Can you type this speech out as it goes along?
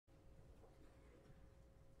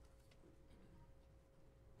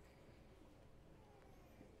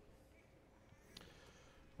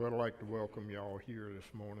Well, I'd like to welcome y'all here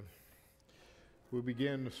this morning. We'll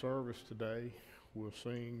begin the service today. We'll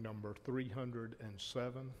sing number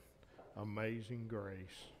 307, Amazing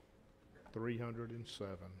Grace.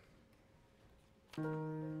 307.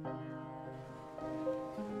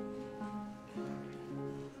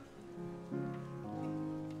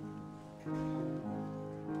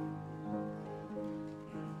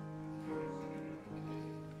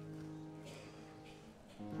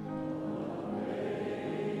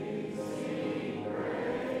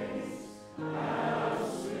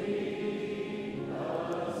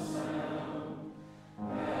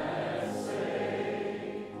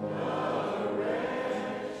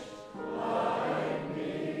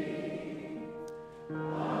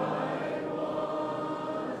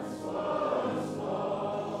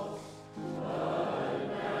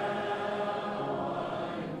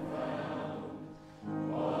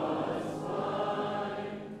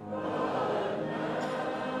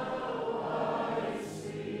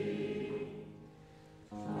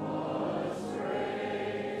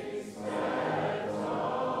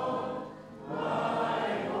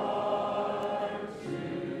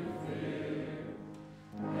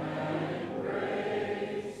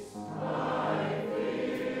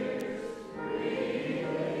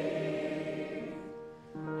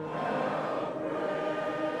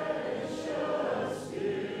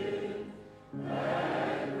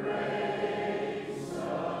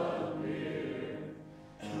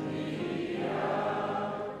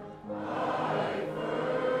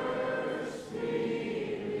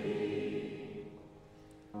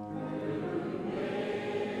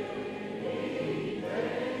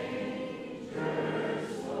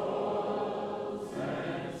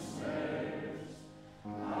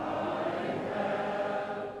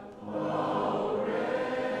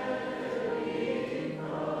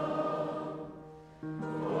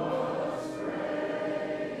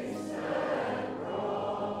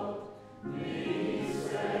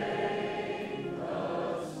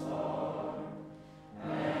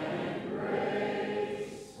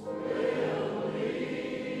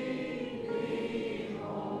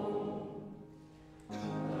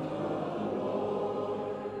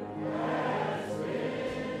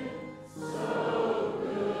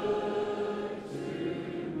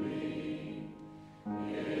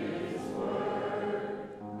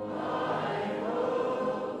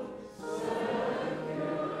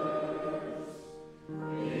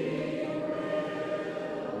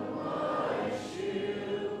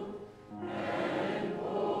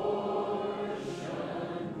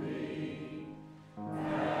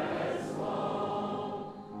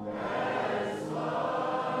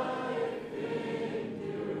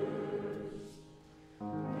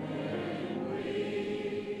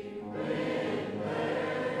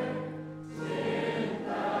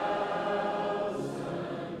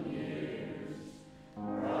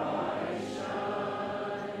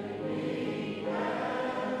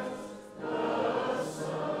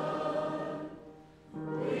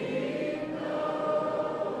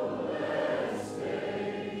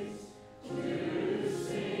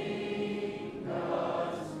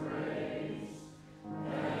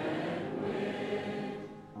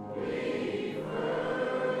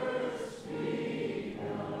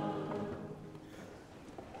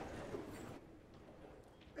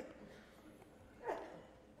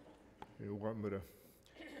 But a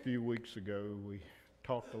few weeks ago, we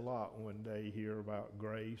talked a lot one day here about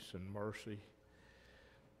grace and mercy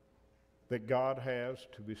that God has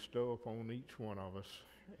to bestow upon each one of us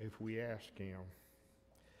if we ask Him.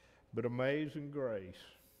 But Amazing Grace,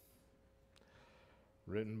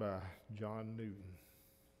 written by John Newton,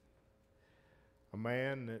 a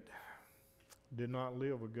man that did not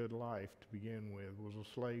live a good life to begin with, was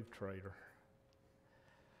a slave trader.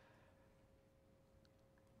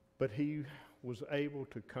 But he was able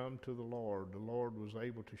to come to the Lord. The Lord was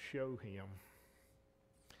able to show him.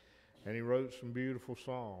 And he wrote some beautiful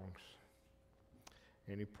songs.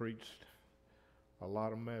 And he preached a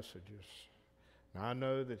lot of messages. Now I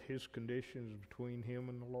know that his condition is between him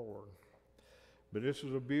and the Lord. But this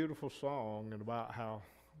is a beautiful song and about how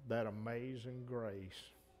that amazing grace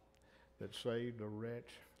that saved a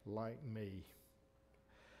wretch like me.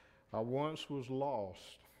 I once was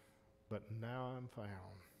lost, but now I'm found.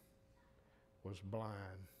 Was blind,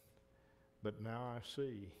 but now I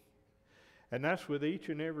see. And that's with each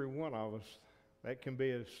and every one of us.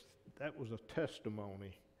 That was a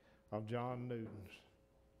testimony of John Newton's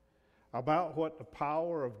about what the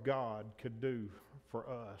power of God could do for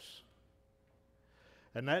us.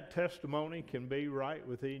 And that testimony can be right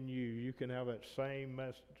within you. You can have that same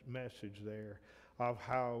message there of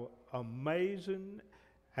how amazing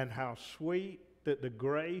and how sweet that the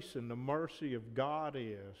grace and the mercy of God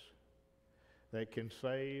is that can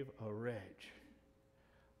save a wretch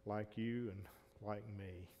like you and like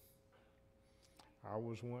me? I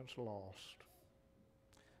was once lost,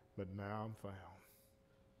 but now I'm found.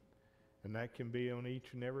 And that can be on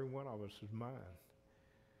each and every one of us' mind.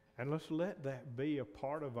 And let's let that be a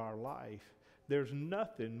part of our life. There's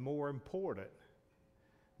nothing more important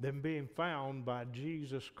than being found by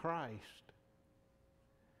Jesus Christ.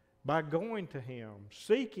 By going to Him,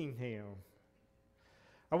 seeking Him.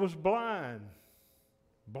 I was blind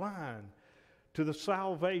to the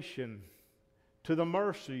salvation, to the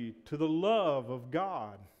mercy, to the love of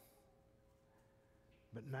God.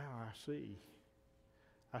 But now I see.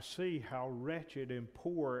 I see how wretched and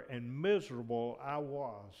poor and miserable I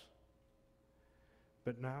was.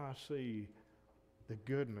 But now I see the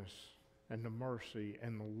goodness and the mercy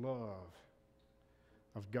and the love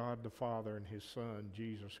of God the Father and His Son,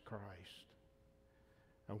 Jesus Christ.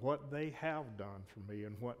 And what they have done for me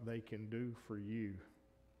and what they can do for you.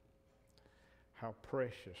 How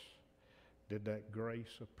precious did that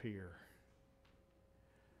grace appear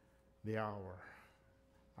the hour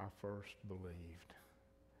I first believed.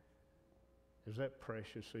 Is that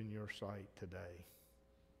precious in your sight today?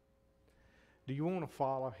 Do you want to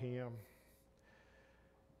follow Him?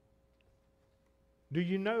 Do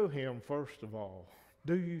you know Him, first of all?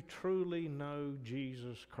 Do you truly know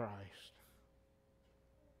Jesus Christ?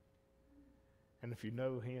 And if you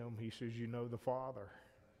know Him, He says you know the Father.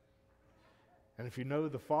 And if you know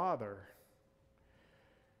the Father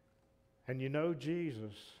and you know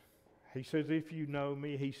Jesus, He says if you know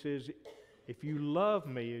me, He says if you love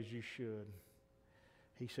me as you should,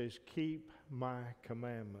 He says keep my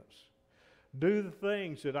commandments. Do the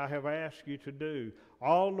things that I have asked you to do,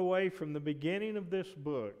 all the way from the beginning of this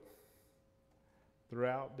book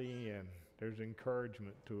throughout the end. There's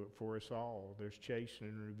encouragement to it for us all. There's chastening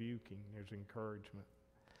and rebuking. There's encouragement.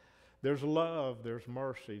 There's love. There's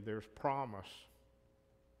mercy. There's promise.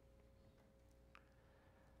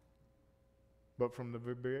 But from the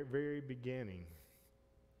very beginning,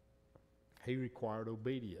 He required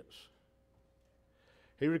obedience.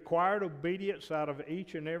 He required obedience out of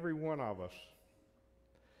each and every one of us.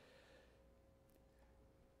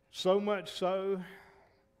 So much so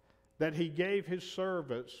that He gave His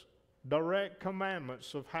servants direct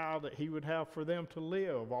commandments of how that He would have for them to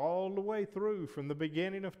live all the way through, from the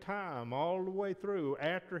beginning of time, all the way through,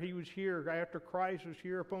 after He was here, after Christ was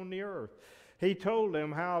here upon the earth. He told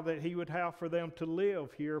them how that He would have for them to live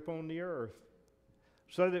here upon the earth,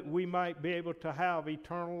 so that we might be able to have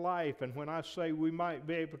eternal life. And when I say we might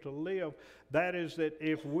be able to live, that is that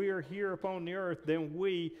if we're here upon the earth, then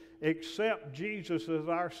we accept Jesus as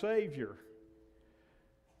our Savior.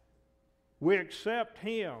 We accept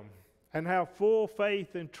Him and have full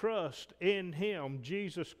faith and trust in Him,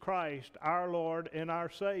 Jesus Christ, our Lord and our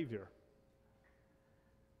Savior.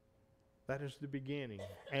 That is the beginning.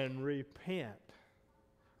 And repent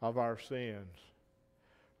of our sins.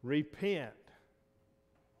 Repent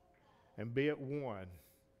and be at one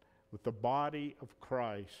with the body of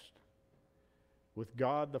Christ, with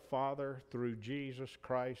God the Father through Jesus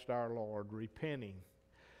Christ our Lord, repenting.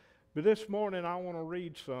 But this morning I want to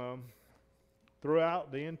read some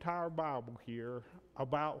throughout the entire Bible here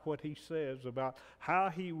about what He says about how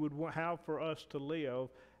He would have for us to live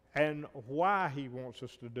and why He wants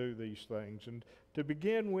us to do these things. And to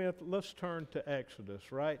begin with, let's turn to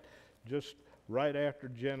Exodus, right? Just right after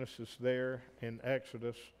Genesis there in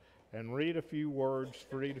Exodus, and read a few words,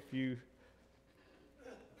 read a few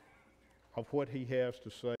of what He has to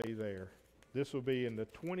say there. This will be in the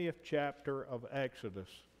 20th chapter of Exodus.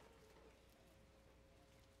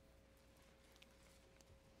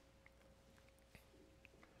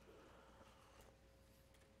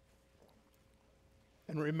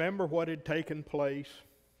 And remember what had taken place.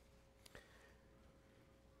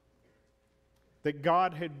 That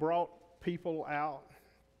God had brought people out.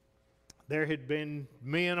 There had been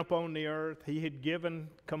men upon the earth. He had given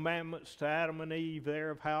commandments to Adam and Eve there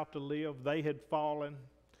of how to live. They had fallen.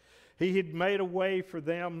 He had made a way for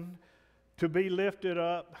them to be lifted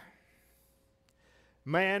up.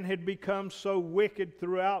 Man had become so wicked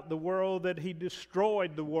throughout the world that he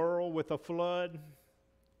destroyed the world with a flood.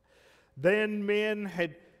 Then men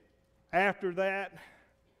had, after that,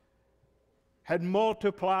 had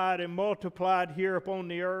multiplied and multiplied here upon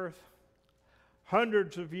the earth.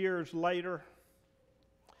 Hundreds of years later,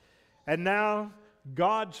 and now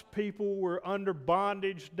God's people were under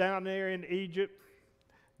bondage down there in Egypt.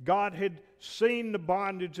 God had seen the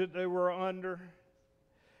bondage that they were under,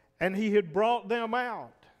 and He had brought them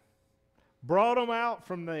out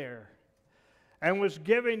from there, and was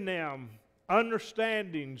giving them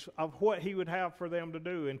understandings of what he would have for them to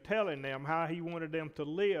do, and telling them how he wanted them to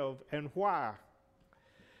live and why.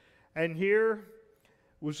 And here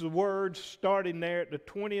was the words starting there at the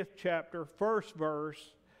 20th chapter, first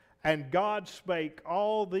verse, and God spake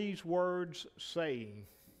all these words, saying.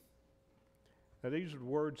 Now these are the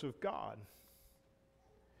words of God.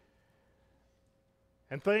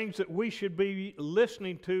 And things that we should be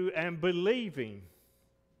listening to and believing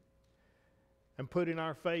and putting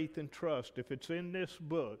our faith and trust. If it's in this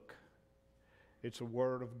book, it's a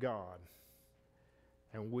word of God.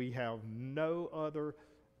 And we have no other,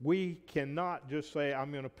 we cannot just say,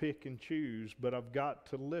 I'm going to pick and choose, but I've got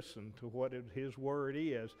to listen to what his word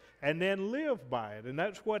is and then live by it. And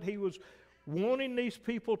that's what he was wanting these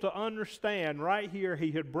people to understand right here.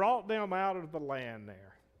 He had brought them out of the land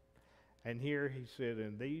there. And here he said,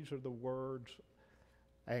 and these are the words,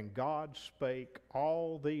 and God spake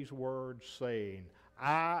all these words, saying,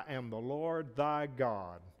 I am the Lord thy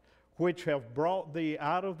God, which have brought thee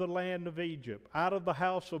out of the land of Egypt, out of the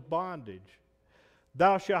house of bondage.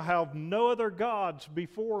 Thou shalt have no other gods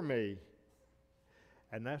before me.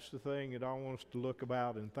 And that's the thing that I want us to look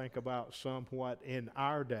about and think about somewhat in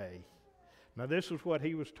our day. Now this is what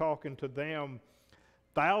he was talking to them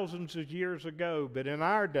thousands of years ago, but in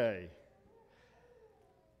our day,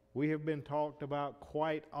 we have been talked about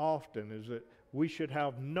quite often, is that we should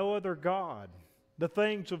have no other God. The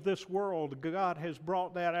things of this world, God has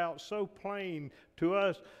brought that out so plain to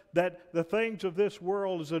us that the things of this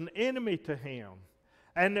world is an enemy to him.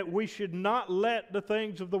 And that we should not let the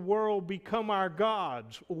things of the world become our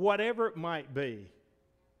gods, whatever it might be.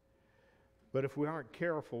 But if we aren't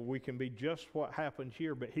careful, we can be just what happens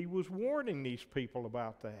here. But he was warning these people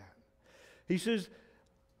about that. He says,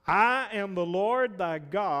 I am the Lord thy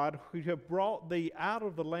God, who have brought thee out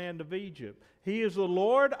of the land of Egypt. He is the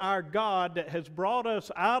Lord our God that has brought us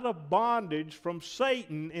out of bondage from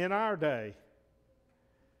Satan in our day.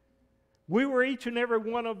 We were, each and every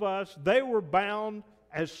one of us, they were bound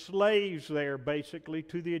as slaves there, basically,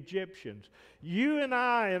 to the Egyptians. You and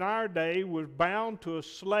I in our day was bound to a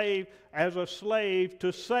slave as a slave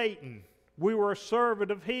to Satan. We were a servant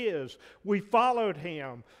of his. We followed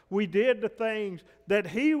him. We did the things that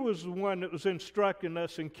he was the one that was instructing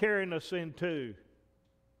us and carrying us into.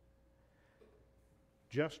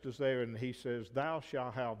 Just as there, and he says, thou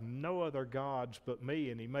shalt have no other gods but me.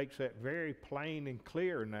 And he makes that very plain and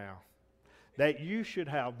clear now. That you should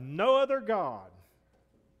have no other God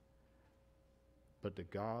but the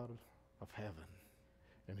God of heaven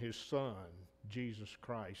and his Son, Jesus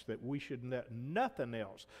Christ, that we should let nothing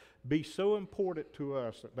else be so important to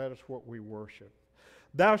us that is what we worship.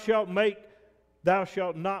 Thou shalt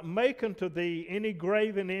not make unto thee any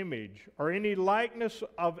graven image or any likeness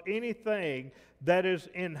of anything that is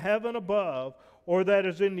in heaven above, or that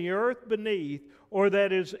is in the earth beneath, or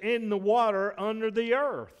that is in the water under the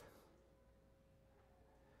earth.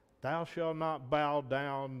 Thou shalt not bow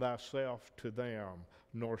down thyself to them,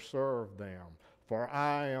 nor serve them. For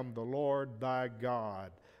I am the Lord thy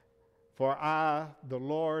God. For I, the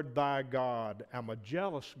Lord thy God, am a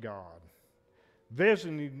jealous God,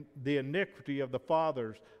 visiting the iniquity of the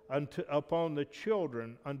fathers upon the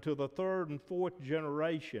children unto the third and fourth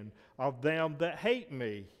generation of them that hate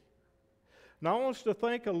me. Now I want us to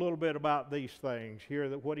think a little bit about these things here,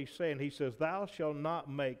 that what he's saying. He says, thou shalt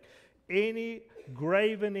not make any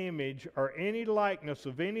graven image or any likeness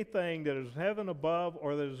of anything that is in heaven above,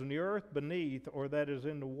 or that is in the earth beneath, or that is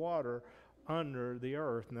in the water under the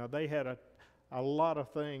earth. Now they had a lot of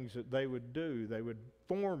things that they would do. They would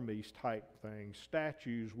form these type things,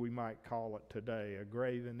 statues we might call it today, a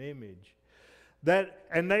graven image.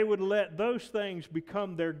 And they would let those things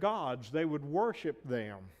become their gods. They would worship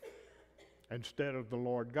them instead of the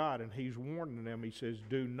Lord God. And he's warning them. He says,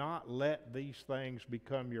 do not let these things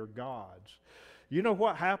become your gods. You know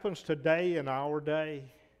what happens today in our day?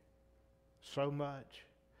 So much.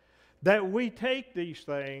 That we take these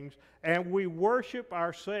things and we worship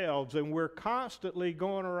ourselves, and we're constantly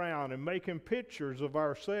going around and making pictures of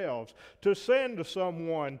ourselves to send to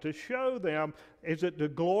someone to show them. Is it to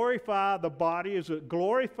glorify the body? Is it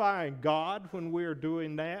glorifying God when we're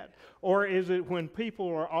doing that? Or is it when people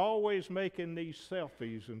are always making these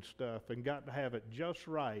selfies and stuff and got to have it just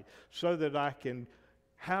right so that I can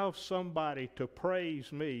have somebody to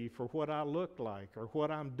praise me for what I look like or what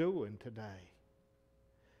I'm doing today?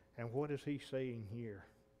 And what is he saying here?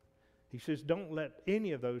 He says, don't let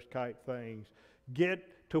any of those type things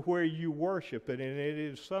get to where you worship it. And it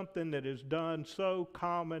is something that is done so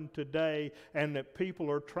common today, and that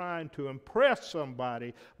people are trying to impress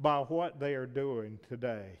somebody by what they are doing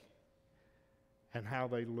today and how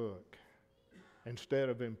they look. instead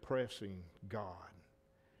of impressing God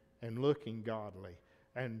and looking godly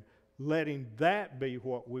and letting that be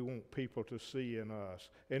what we want people to see in us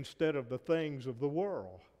instead of the things of the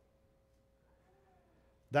world.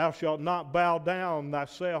 Thou shalt not bow down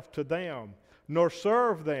thyself to them, nor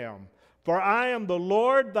serve them. For I am the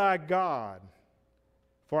Lord thy God.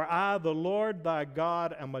 For I, the Lord thy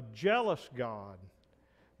God, am a jealous God,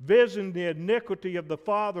 visiting the iniquity of the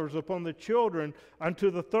fathers upon the children unto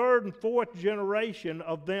the third and fourth generation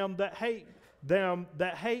of them that hate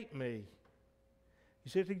me. He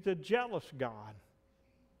says he's a jealous God.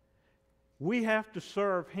 We have to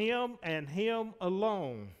serve him and him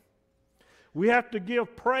alone. We have to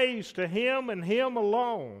give praise to him and him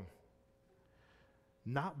alone.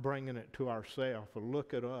 Not bringing it to ourselves.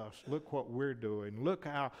 Look at us. Look what we're doing. Look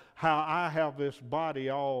how I have this body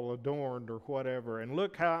all adorned or whatever. And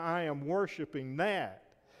look how I am worshiping that.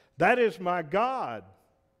 That is my God.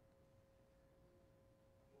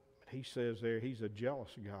 He says there he's a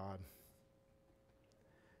jealous God.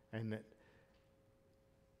 And that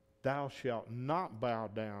thou shalt not bow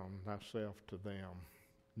down thyself to them,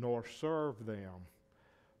 nor serve them.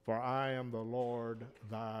 For I am the Lord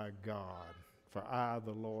thy God. For I,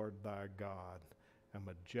 the Lord thy God, am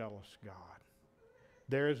a jealous God.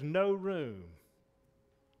 There is no room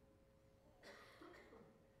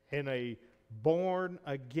in a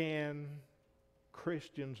born-again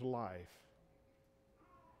Christian's life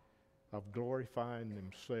of glorifying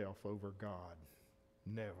himself over God.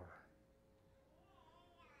 Never.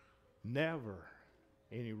 Never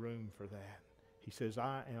any room for that. He says,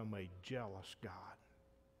 I am a jealous God.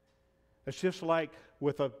 It's just like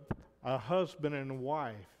with a husband and a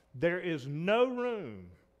wife. There is no room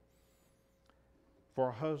for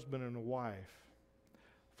a husband and a wife,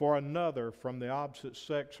 for another from the opposite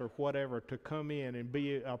sex or whatever to come in and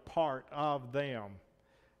be a part of them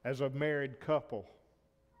as a married couple.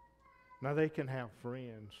 Now they can have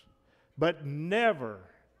friends, but never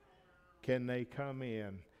can they come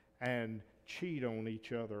in and cheat on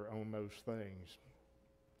each other on those things,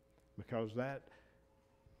 because that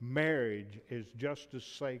marriage is just as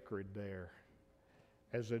sacred there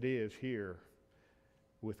as it is here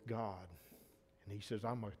with God. And he says,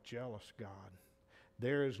 I'm a jealous God.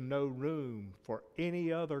 There is no room for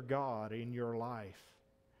any other God in your life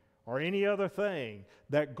or any other thing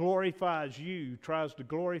that glorifies you, tries to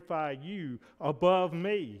glorify you above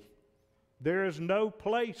me. There is no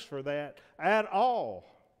place for that at all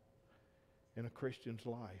in a Christian's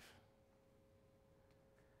life.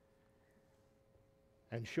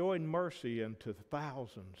 And showing mercy unto the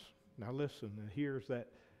thousands. Now listen, here's that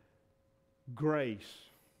grace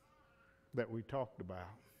that we talked about.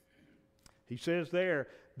 He says there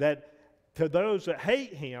that to those that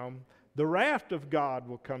hate him, the wrath of God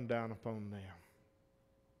will come down upon them.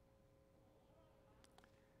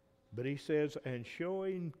 But he says, and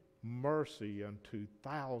showing mercy unto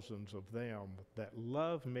thousands of them that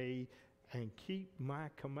love me and keep my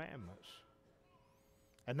commandments.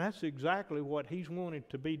 And that's exactly what he's wanted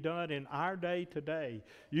to be done in our day today.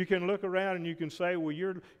 You can look around and you can say, well,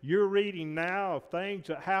 you're reading now of things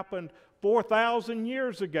that happened 4,000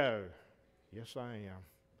 years ago. Yes, I am.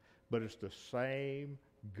 But it's the same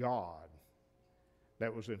God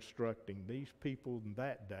that was instructing these people in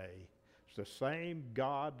that day. It's the same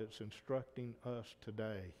God that's instructing us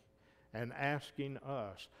today and asking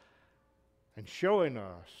us and showing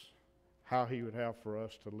us how he would have for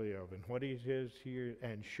us to live. And what he says here,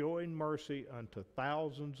 and showing mercy unto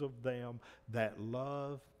thousands of them that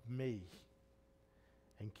love me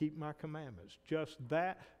and keep my commandments. Just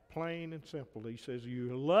that plain and simple. He says,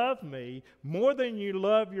 you love me more than you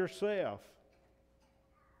love yourself,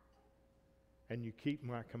 and you keep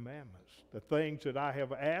my commandments. The things that I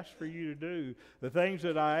have asked for you to do, the things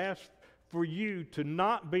that I asked for you to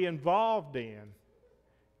not be involved in,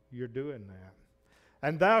 you're doing that.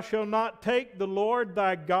 And thou shalt not take the Lord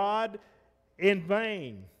thy God in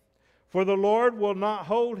vain. For the Lord will not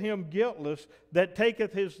hold him guiltless that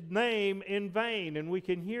taketh his name in vain. And we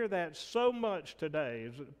can hear that so much today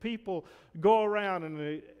as people go around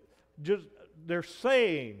and their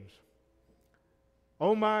sayings,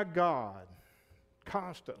 oh my God,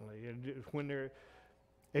 constantly, and when they're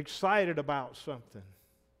excited about something,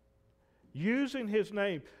 using his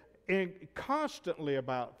name and constantly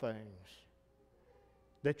about things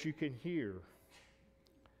that you can hear.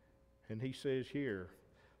 And he says here,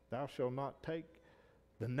 thou shalt not take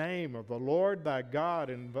the name of the Lord thy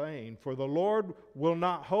God in vain, for the Lord will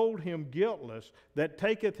not hold him guiltless that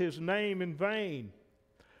taketh his name in vain.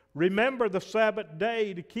 Remember the Sabbath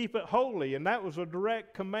day to keep it holy. And that was a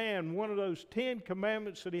direct command, one of those 10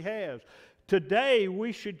 commandments that he has. Today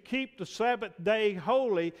we should keep the Sabbath day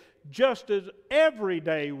holy, just as every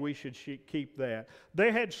day we should keep that.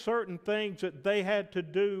 They had certain things that they had to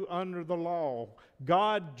do under the law.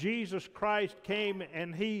 God, Jesus Christ, came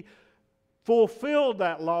and He fulfilled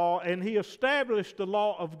that law, and He established the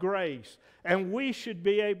law of grace. And we should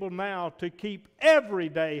be able now to keep every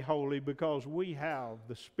day holy because we have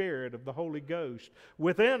the Spirit of the Holy Ghost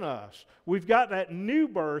within us. We've got that new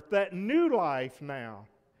birth, that new life now.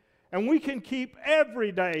 And we can keep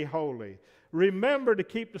every day holy. Remember to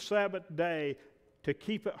keep the Sabbath day, to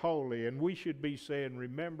keep it holy. And we should be saying,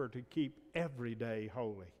 remember to keep every day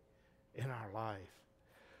holy in our life.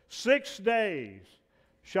 6 days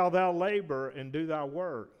shall thou labor and do thy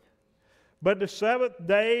work. But the seventh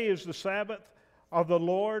day is the Sabbath of the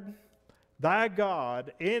Lord thy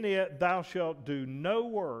God. In it thou shalt do no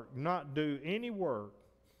work, not do any work.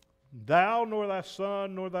 Thou, nor thy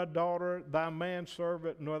son, nor thy daughter, thy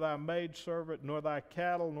manservant, nor thy maidservant, nor thy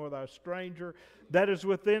cattle, nor thy stranger that is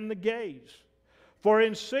within the gates. For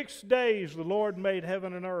in 6 days the Lord made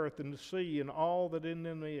heaven and earth and the sea and all that in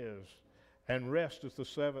them is, and resteth the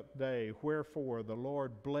seventh day. Wherefore the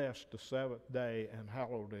Lord blessed the seventh day and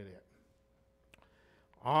hallowed it.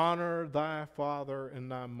 Honor thy father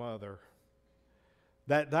and thy mother,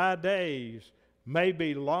 that thy days may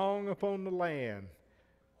be long upon the land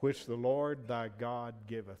which the Lord thy God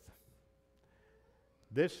giveth.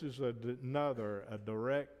 This is a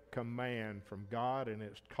direct command from God, and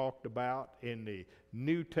it's talked about in the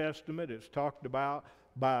New Testament. It's talked about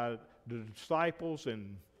by the disciples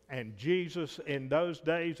and Jesus in those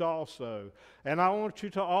days also. And I want you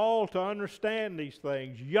to all to understand these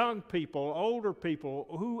things, young people, older people,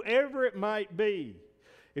 whoever it might be.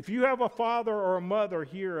 If you have a father or a mother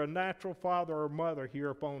here, a natural father or mother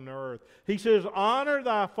here upon the earth, he says, honor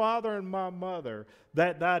thy father and my mother,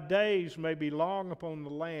 that thy days may be long upon the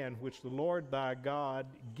land which the Lord thy God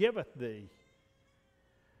giveth thee.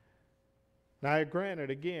 Now granted,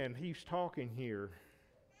 again, he's talking here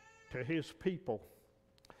to his people.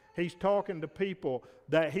 He's talking to people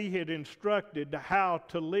that he had instructed how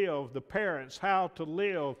to live, the parents, how to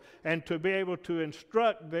live, and to be able to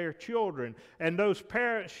instruct their children. And those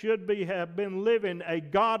parents should have been living a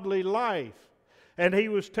godly life. And he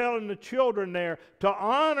was telling the children there to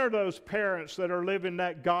honor those parents that are living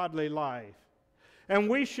that godly life. And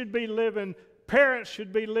we should be living, parents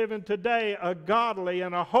should be living today a godly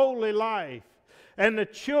and a holy life. And the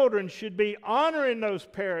children should be honoring those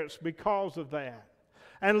parents because of that.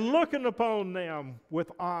 And looking upon them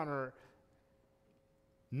with honor,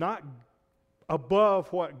 not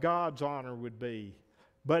above what God's honor would be,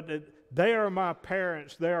 but that they are my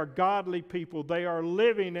parents, they are godly people, they are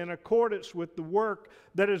living in accordance with the work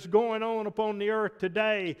that is going on upon the earth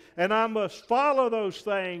today, and I must follow those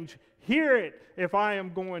things, hear it, if I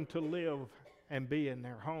am going to live and be in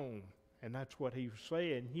their home. And that's what he's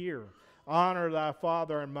saying here. Honor thy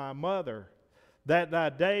father and my mother, that thy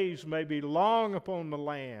days may be long upon the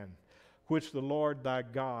land which the Lord thy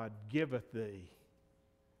God giveth thee.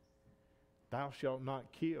 Thou shalt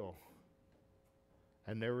not kill.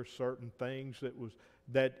 And there were certain things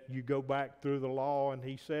that you go back through the law, and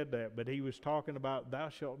he said that, but he was talking about thou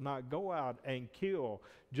shalt not go out and kill,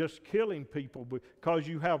 just killing people because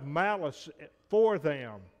you have malice for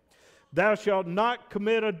them. Thou shalt not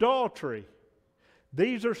commit adultery.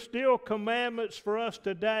 These are still commandments for us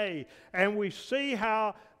today, and we see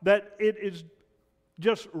how that it is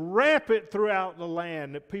just rampant throughout the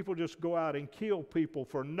land, that people just go out and kill people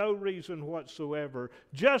for no reason whatsoever,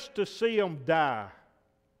 just to see them die.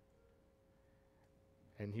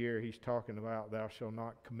 And here he's talking about thou shalt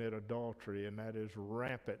not commit adultery, and that is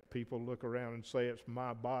rampant. People look around and say, it's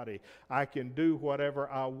my body. I can do whatever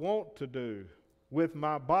I want to do with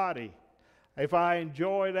my body. If I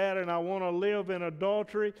enjoy that and I want to live in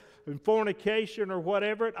adultery and fornication or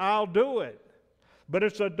whatever, I'll do it. But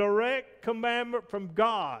it's a direct commandment from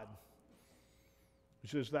God. He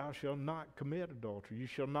says, thou shalt not commit adultery. You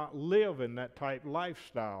shall not live in that type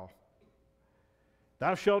lifestyle.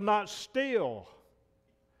 Thou shalt not steal.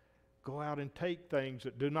 Go out and take things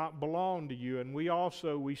that do not belong to you. And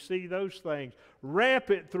we see those things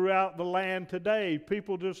rampant throughout the land today.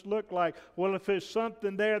 People just look like, well, if there's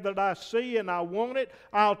something there that I see and I want it,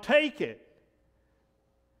 I'll take it.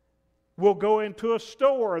 We'll go into a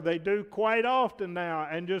store, they do quite often now,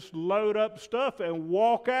 and just load up stuff and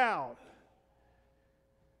walk out.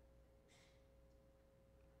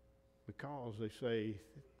 Because they say,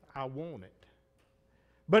 I want it.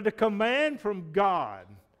 But the command from God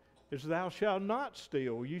is thou shalt not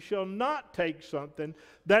steal. You shall not take something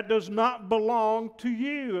that does not belong to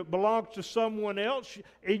you. It belongs to someone else,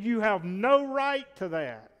 and you have no right to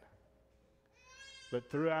that. But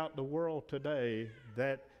throughout the world today,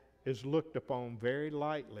 that is looked upon very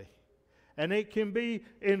lightly. And it can be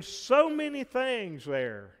in so many things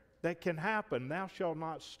there that can happen. Thou shalt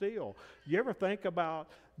not steal. You ever think about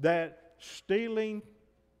that, stealing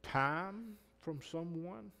time from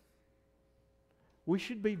someone? We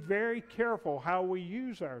should be very careful how we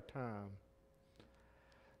use our time.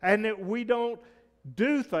 And that we don't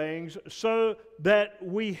do things so that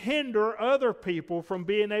we hinder other people from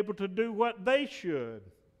being able to do what they should.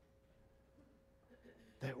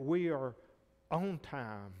 That we are on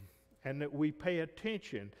time and that we pay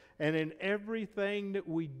attention. And in everything that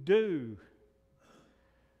we do,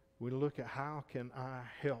 we look at how can I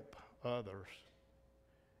help others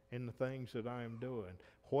in the things that I am doing.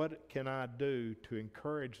 What can I do to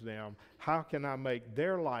encourage them? How can I make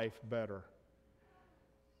their life better?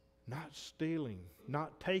 Not stealing,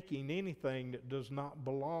 not taking anything that does not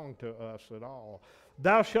belong to us at all.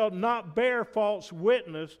 Thou shalt not bear false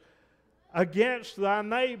witness against thy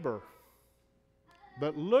neighbor,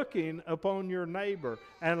 but looking upon your neighbor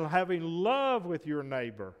and having love with your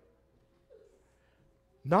neighbor.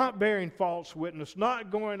 Not bearing false witness,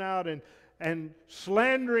 not going out and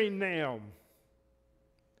slandering them,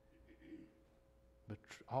 but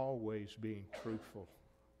always being truthful.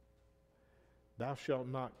 Thou shalt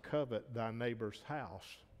not covet thy neighbor's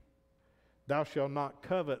house. Thou shalt not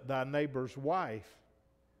covet thy neighbor's wife,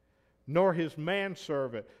 nor his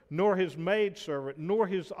manservant, nor his maidservant, nor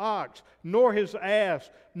his ox, nor his ass,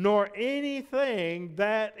 nor anything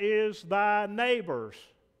that is thy neighbor's.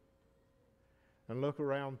 And look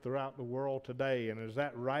around throughout the world today, and is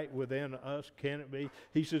that right within us? Can it be?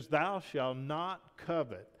 He says, thou shalt not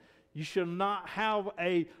covet. You shall not have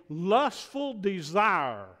a lustful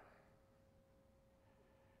desire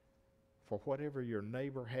for whatever your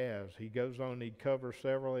neighbor has. He goes on, he covers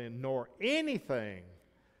several, and nor anything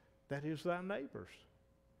that is thy neighbor's.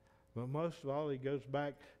 But most of all, he goes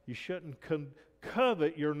back, you shouldn't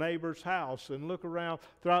covet your neighbor's house. And look around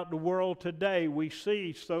throughout the world today, we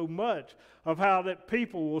see so much of how that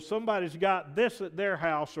people, well, somebody's got this at their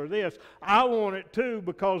house or this. I want it too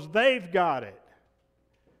because they've got it.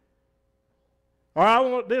 Or I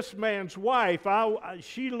want this man's wife.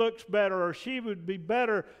 She looks better, or she would be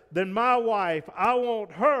better than my wife. I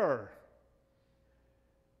want her.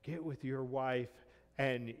 Get with your wife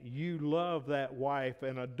and you love that wife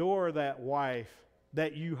and adore that wife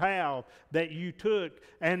that you have, that you took,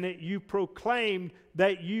 and that you proclaimed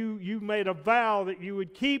that you made a vow that you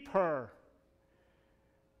would keep her.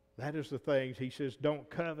 That is the things he says, don't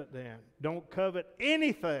covet them. Don't covet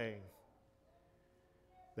anything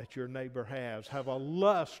that your neighbor has. Have a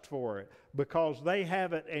lust for it because they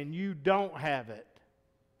have it and you don't have it.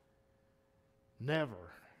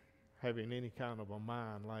 Never having any kind of a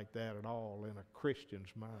mind like that at all in a Christian's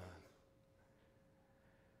mind.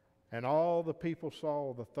 And all the people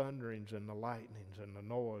saw the thunderings and the lightnings and the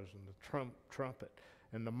noise and the trumpet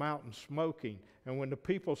and the mountain smoking. And when the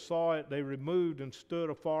people saw it, they removed and stood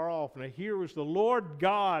afar off. And here was the Lord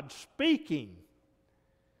God speaking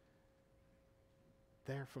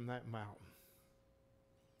there from that mountain.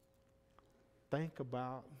 Think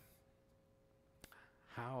about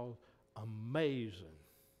how amazing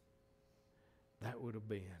that would have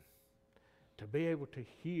been to be able to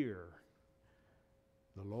hear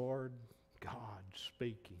the Lord God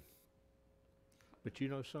speaking. But you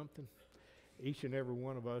know something? Each and every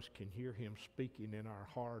one of us can hear Him speaking in our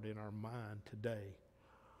heart, in our mind today.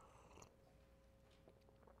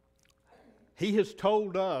 He has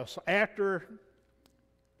told us after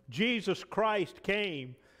Jesus Christ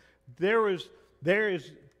came,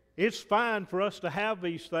 it's fine for us to have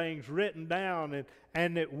these things written down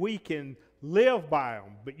and that we can live by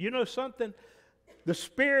them. But you know something? The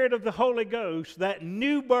Spirit of the Holy Ghost, that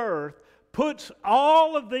new birth, puts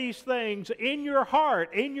all of these things in your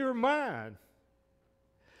heart, in your mind.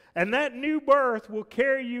 And that new birth will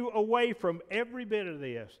carry you away from every bit of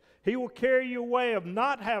this. He will carry you away of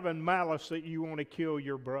not having malice that you want to kill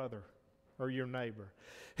your brother or your neighbor.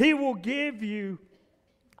 He will give you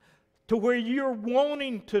to where you're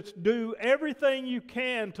wanting to do everything you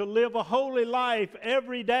can to live a holy life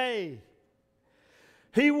every day.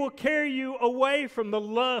 He will carry you away from the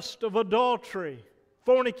lust of adultery,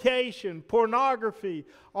 fornication, pornography,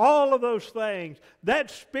 all of those things.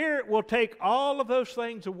 That Spirit will take all of those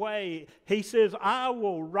things away. He says, I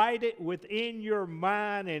will write it within your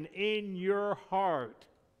mind and in your heart.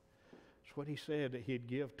 That's what He said that He'd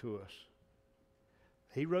give to us.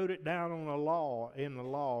 He wrote it down on in the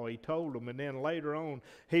law. He told them, and then later on,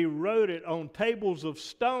 He wrote it on tables of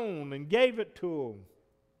stone and gave it to them.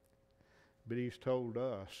 But He's told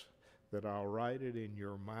us that I'll write it in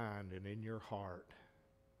your mind and in your heart.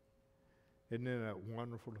 Isn't that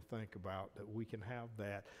wonderful to think about, that we can have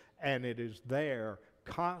that? And it is there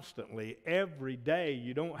constantly, every day.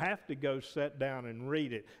 You don't have to go sit down and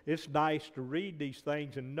read it. It's nice to read these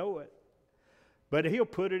things and know it. But He'll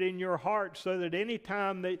put it in your heart so that any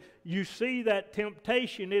time that you see that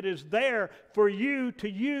temptation, it is there for you to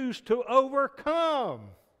use to overcome.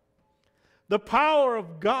 The power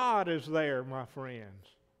of God is there, my friends,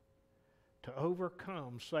 to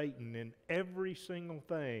overcome Satan in every single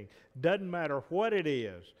thing. Doesn't matter what it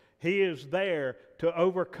is. He is there to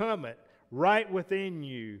overcome it right within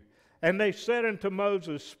you. And they said unto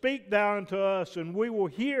Moses, Speak thou unto us, and we will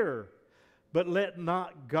hear. But let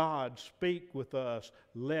not God speak with us,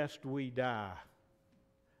 lest we die.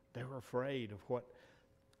 They were afraid of what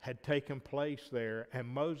had taken place there. And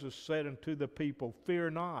Moses said unto the people,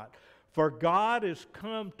 Fear not, for God is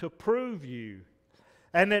come to prove you,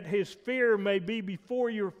 and that His fear may be before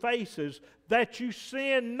your faces, that you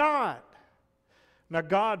sin not. Now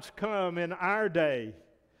God's come in our day.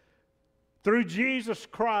 Through Jesus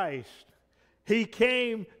Christ, He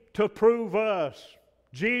came to prove us.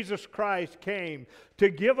 Jesus Christ came to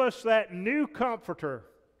give us that new comforter,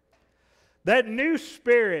 that new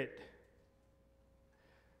spirit,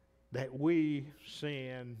 that we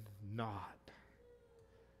sin not.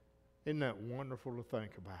 Isn't that wonderful to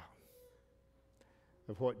think about?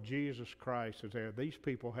 Of what Jesus Christ is there. These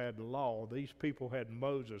people had the law. These people had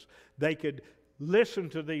Moses. They could listen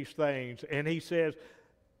to these things. And He says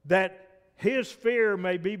that His fear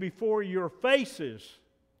may be before your faces,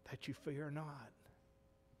 that you fear not.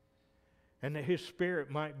 And that His Spirit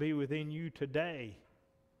might be within you today,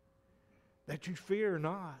 that you fear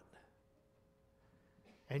not,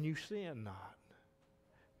 and you sin not,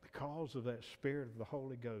 because of that Spirit of the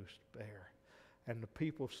Holy Ghost there. And the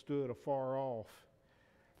people stood afar off,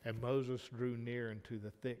 and Moses drew near into the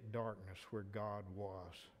thick darkness where God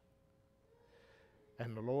was.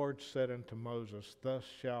 And the Lord said unto Moses, Thus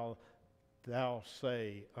shalt thou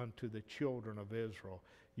say unto the children of Israel,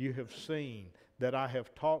 You have seen that I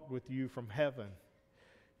have talked with you from heaven.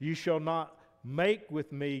 You shall not make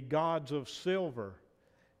with me gods of silver,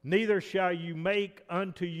 neither shall you make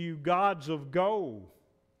unto you gods of gold.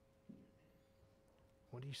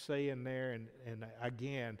 What He's saying there, and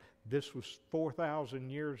again, this was 4,000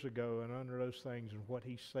 years ago, and under those things, and what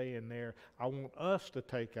He's saying there, I want us to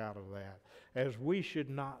take out of that, as we should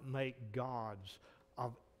not make gods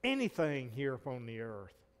of anything here upon the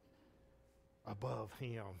earth above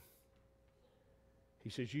Him. He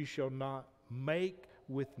says, You shall not make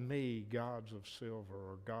with me gods of silver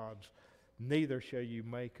or gods, neither shall you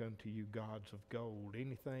make unto you gods of gold.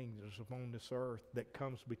 Anything that is upon this earth that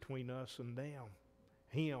comes between us and them,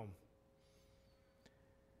 Him.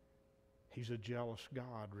 He's a jealous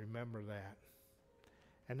God, remember that.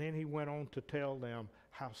 And then He went on to tell them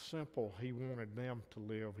how simple He wanted them to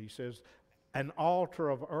live. He says, An altar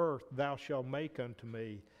of earth thou shalt make unto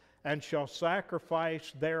me, and shall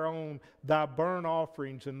sacrifice thereon thy burnt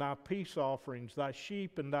offerings and thy peace offerings, thy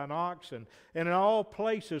sheep and thine oxen, and in all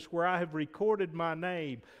places where I have recorded my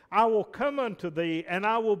name, I will come unto thee, and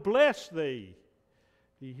I will bless thee.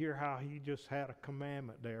 Do you hear how He just had a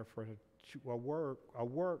commandment there for a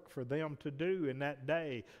work for them to do in that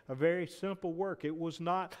day? A very simple work. It was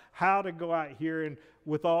not how to go out here and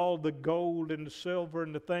with all the gold and the silver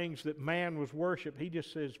and the things that man was worshiping. He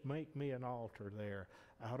just says, Make me an altar there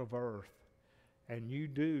out of earth, and you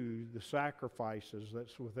do the sacrifices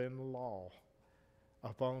that's within the law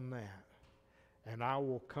upon that, and I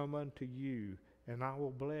will come unto you, and I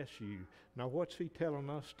will bless you. Now what's He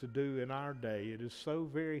telling us to do in our day? It is so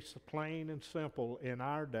very plain and simple in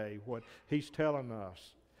our day what He's telling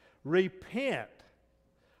us. Repent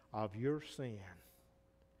of your sin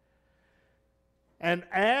and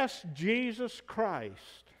ask Jesus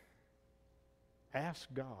Christ, ask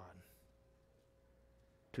God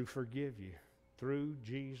to forgive you through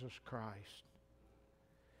Jesus Christ.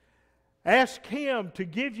 Ask Him to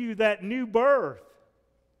give you that new birth,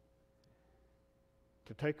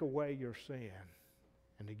 to take away your sin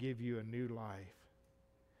and to give you a new life.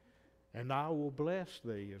 And I will bless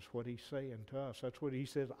thee, is what He's saying to us. That's what He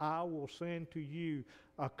says. I will send to you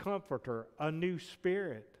a comforter, a new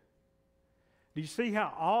spirit. Do you see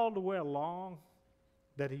how all the way along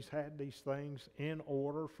that He's had these things in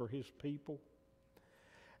order for His people?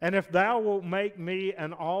 And if thou wilt make me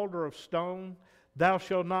an altar of stone, thou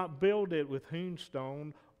shalt not build it with hewn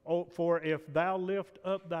stone, for if thou lift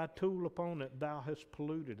up thy tool upon it, thou hast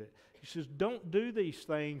polluted it. He says, don't do these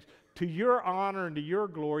things to your honor and to your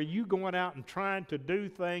glory, you going out and trying to do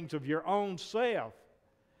things of your own self,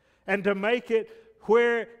 and to make it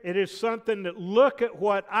where it is something that, look at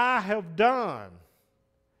what I have done.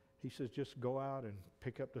 He says, just go out and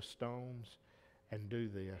pick up the stones and do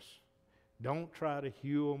this. Don't try to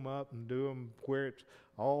hew them up and do them where it's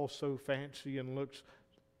all so fancy and looks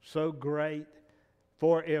so great.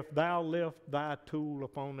 For if thou lift thy tool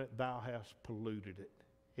upon it, thou hast polluted it.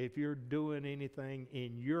 If you're doing anything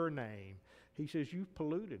in your name, he says, you've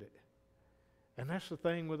polluted it. And that's the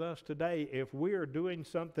thing with us today. If we're doing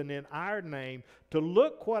something in our name, to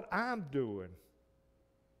look what I'm doing,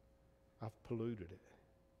 I've polluted it.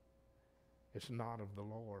 It's not of the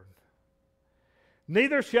Lord.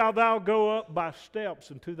 Neither shalt thou go up by steps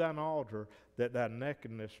into thine altar, that thy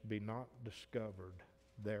nakedness be not discovered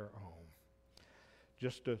thereon.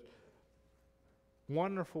 Just a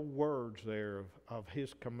wonderful words there of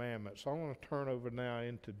His commandments. I want to turn over now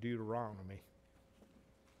into Deuteronomy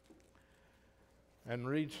and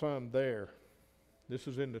read some there. This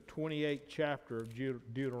is in the 28th chapter of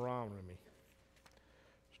Deuteronomy.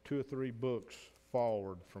 It's 2 or 3 books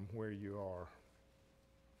forward from where you are.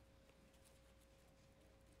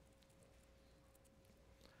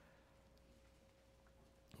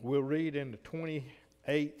 We'll read in the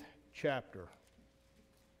 28th chapter.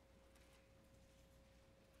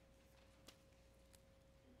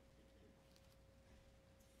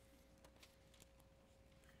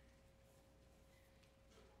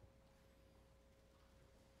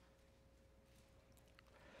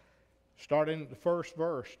 Starting at the first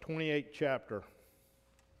verse, 28th chapter.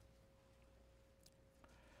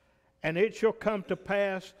 And it shall come to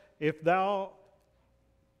pass, if thou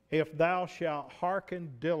shalt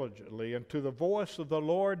hearken diligently unto the voice of the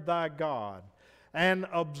Lord thy God, and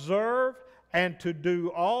observe and to do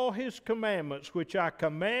all His commandments which I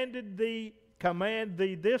command thee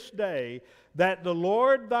this day, that the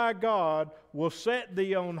Lord thy God will set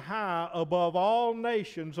thee on high above all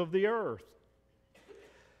nations of the earth.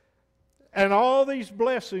 And all these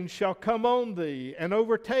blessings shall come on thee and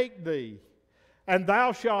overtake thee, and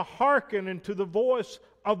thou shalt hearken unto the voice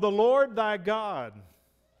of the Lord thy God.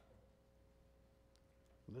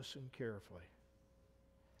 Listen carefully.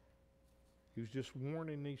 He was just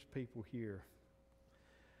warning these people here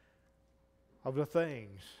of the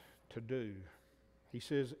things to do. He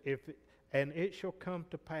says, and it shall come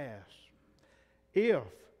to pass, if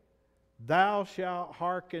thou shalt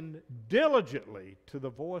hearken diligently to the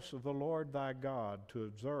voice of the Lord thy God, to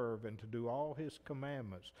observe and to do all His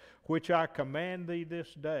commandments, which I command thee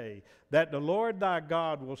this day, that the Lord thy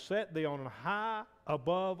God will set thee on high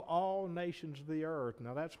above all nations of the earth.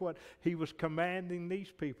 Now that's what He was commanding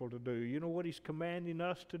these people to do. You know what He's commanding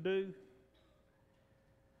us to do?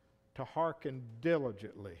 To hearken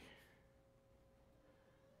diligently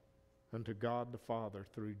unto God the Father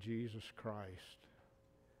through Jesus Christ,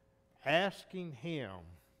 asking Him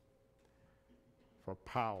for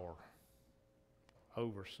power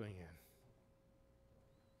over sin,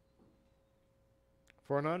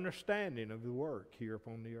 for an understanding of the work here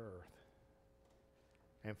upon the earth,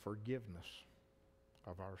 and forgiveness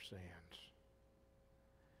of our sins.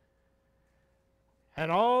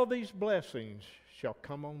 And all these blessings shall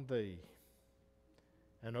come on thee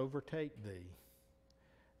and overtake thee,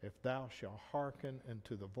 if thou shalt hearken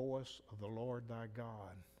unto the voice of the Lord thy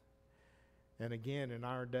God. And again, in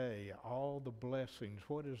our day, all the blessings,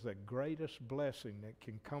 what is the greatest blessing that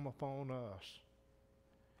can come upon us?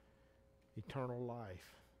 Eternal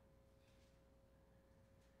life.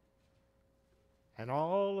 And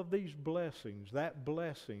all of these blessings, that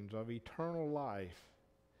blessings of eternal life,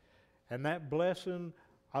 and that blessing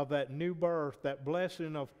of that new birth, that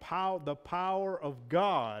blessing of the power of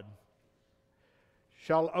God,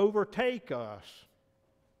 shall overtake us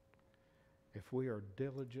if we are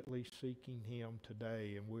diligently seeking Him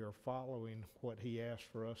today and we are following what He asked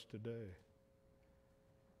for us to do.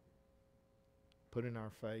 Putting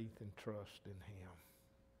our faith and trust in Him.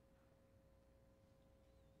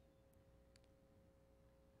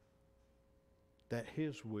 That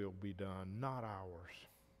His will be done, not ours.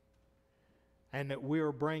 And that we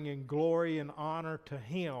are bringing glory and honor to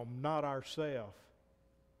Him, not ourselves.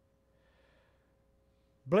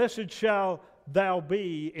 Blessed shall thou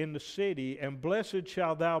be in the city, and blessed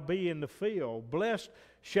shall thou be in the field. Blessed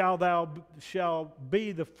shall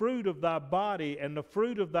be the fruit of thy body, and the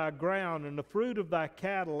fruit of thy ground, and the fruit of thy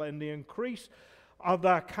cattle, and the increase of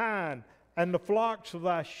thy kind, and the flocks of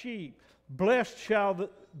thy sheep. Blessed shall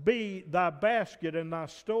be thy basket and thy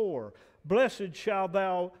store. Blessed shall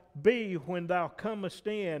thou be when thou comest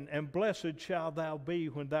in, and blessed shall thou be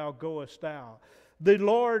when thou goest out. The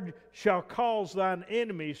Lord shall cause thine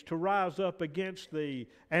enemies to rise up against thee,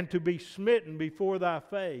 and to be smitten before thy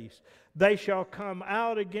face. They shall come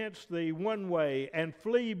out against thee one way, and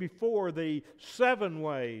flee before thee 7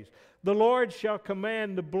 ways. The Lord shall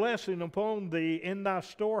command the blessing upon thee in thy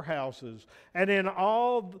storehouses, and in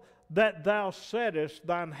all that thou settest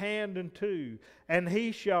thine hand unto. And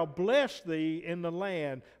He shall bless thee in the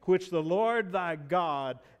land which the Lord thy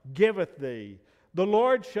God giveth thee. The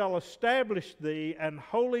Lord shall establish thee an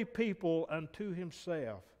holy people unto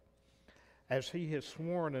Himself, as He has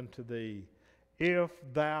sworn unto thee, if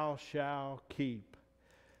thou shalt keep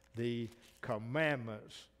the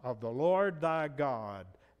commandments of the Lord thy God,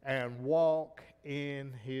 and walk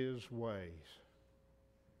in His ways.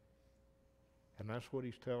 And that's what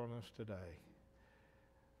He's telling us today.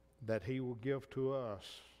 That He will give to us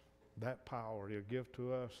that power. He'll give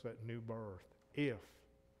to us that new birth if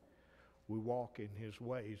we walk in His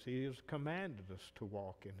ways. He has commanded us to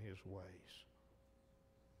walk in His ways.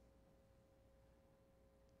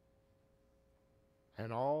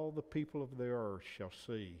 And all the people of the earth shall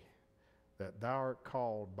see that thou art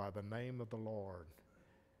called by the name of the Lord,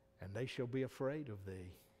 and they shall be afraid of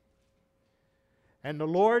thee. And the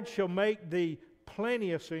Lord shall make thee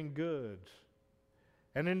plenteous in goods,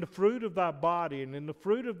 and in the fruit of thy body, and in the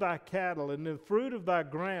fruit of thy cattle, and in the fruit of thy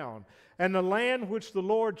ground, and the land which the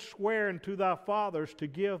Lord sware unto thy fathers to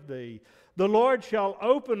give thee. The Lord shall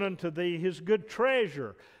open unto thee His good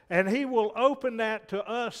treasure, and He will open that to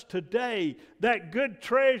us today, that good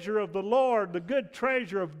treasure of the Lord, the good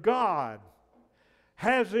treasure of God.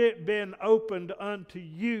 Has it been opened unto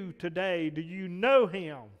you today? Do you know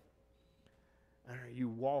Him? And are you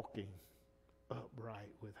walking upright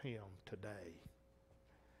with Him today?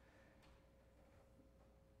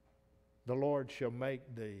 The Lord shall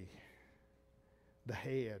make thee the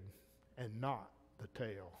head and not the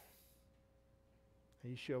tail.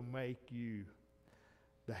 He shall make you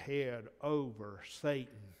the head over Satan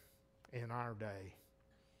in our day.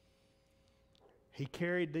 He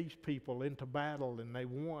carried these people into battle and they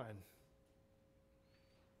won.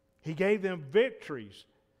 He gave them victories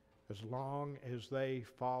as long as they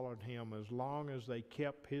followed Him, as long as they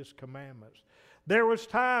kept His commandments. There was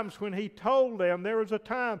times when He told them, there was a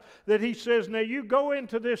time that He says, now you go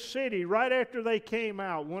into this city right after they came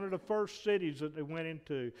out, one of the first cities that they went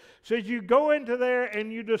into. Says you go into there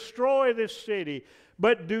and you destroy this city,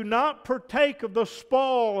 but do not partake of the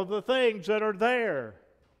spoil of the things that are there,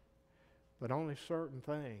 but only certain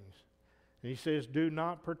things. And He says, do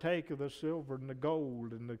not partake of the silver and the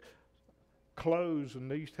gold and the clothes and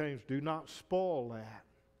these things. Do not spoil that.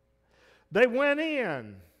 They went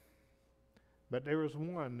in, but there was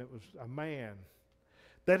one that was a man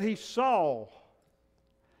that he saw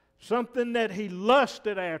something that he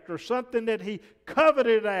lusted after, something that he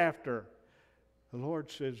coveted after. The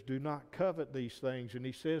Lord says, do not covet these things. And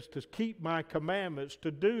He says to keep my commandments,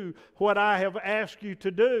 to do what I have asked you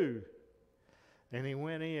to do. And he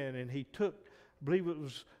went in and he took, I believe it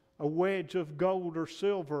was a wedge of gold or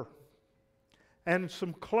silver and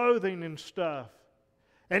some clothing and stuff.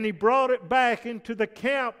 And he brought it back into the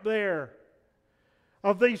camp there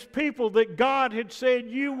of these people that God had said,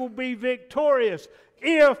 you will be victorious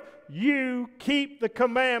if you keep the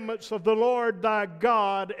commandments of the Lord thy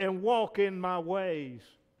God and walk in my ways.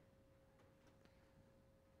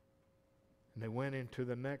 And they went into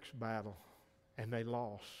the next battle and they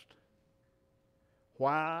lost.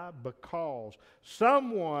 Why? Because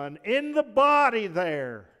someone in the body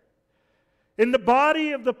there, in the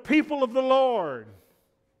body of the people of the Lord,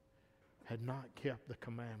 had not kept the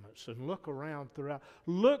commandments. And look around throughout.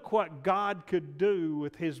 Look what God could do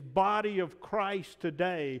with His body of Christ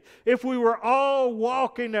today if we were all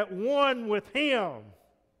walking at one with Him.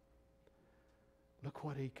 Look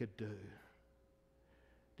what He could do.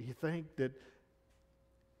 Do you think that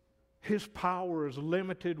His power is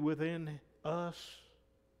limited within us?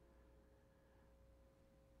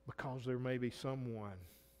 Because there may be someone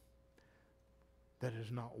that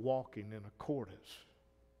is not walking in accordance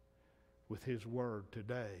with His Word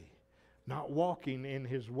today, not walking in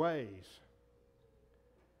His ways,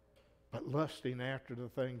 but lusting after the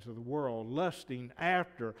things of the world, lusting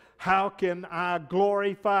after, how can I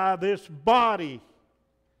glorify this body?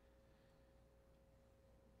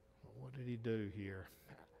 What did He do here?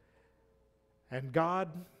 And God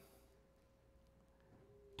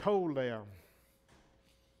told them,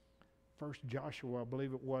 First Joshua, I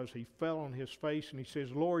believe it was, he fell on his face and he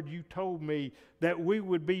says, Lord, you told me that we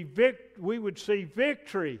would see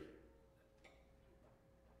victory.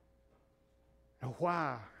 Now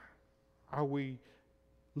why are we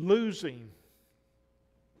losing?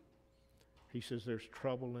 He says there's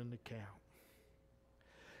trouble in the camp.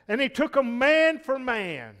 And he took them man for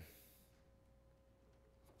man,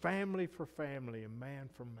 family for family, and man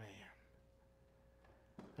for man.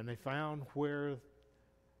 And they found where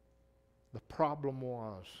the problem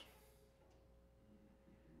was.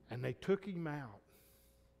 And they took him out.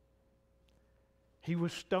 He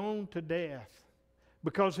was stoned to death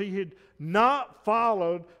because he had not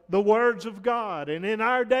followed the words of God. And in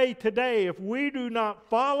our day today, if we do not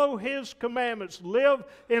follow His commandments, live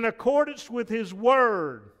in accordance with His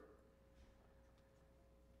Word,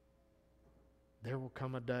 there will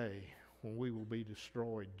come a day when we will be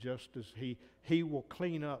destroyed, just as He will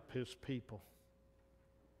clean up His people.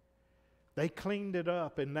 They cleaned it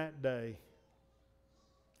up in that day.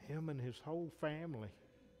 Him and his whole family.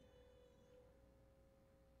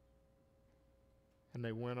 And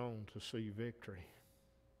they went on to see victory.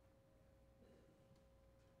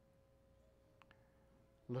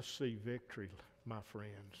 Let's see victory, my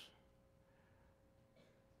friends.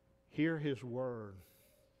 Hear His Word.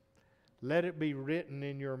 Let it be written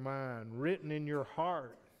in your mind, written in your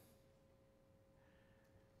heart,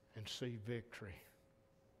 and see victory.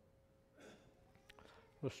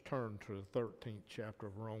 Let's turn to the 13th chapter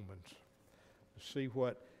of Romans to see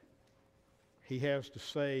what he has to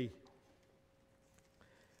say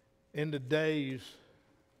in the days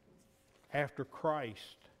after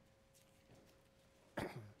Christ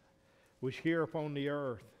was here upon the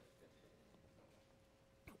earth.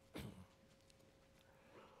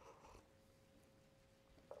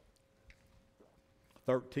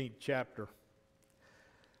 13th chapter.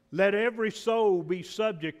 Let every soul be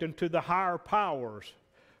subject unto the higher powers,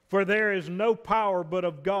 for there is no power but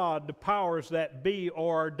of God, the powers that be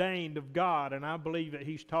are ordained of God. And I believe that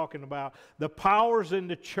he's talking about the powers in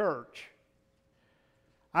the church.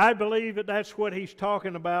 I believe that that's what he's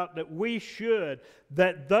talking about, that we should,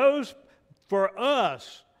 that those, for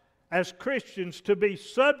us as Christians, to be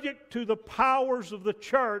subject to the powers of the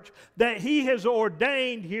church that he has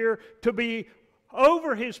ordained here to be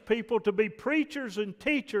over his people, to be preachers and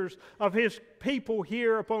teachers of his people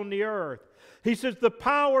here upon the earth. He says the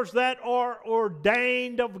powers that are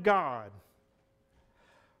ordained of God.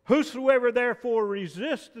 Whosoever therefore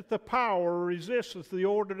resisteth the power resisteth the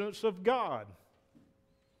ordinance of God.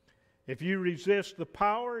 If you resist the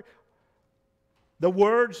power, the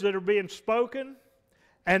words that are being spoken,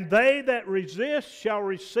 and they that resist shall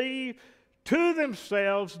receive to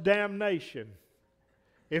themselves damnation.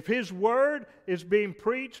 If His Word is being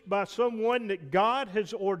preached by someone that God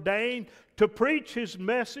has ordained to preach His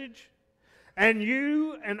message, and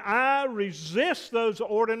you and I resist those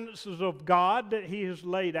ordinances of God that He has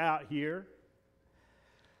laid out here,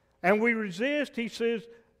 and we resist, He says,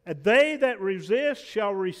 they that resist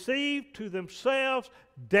shall receive to themselves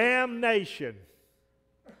damnation.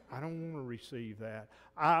 I don't want to receive that.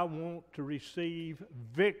 I want to receive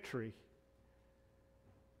victory.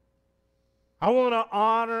 I want to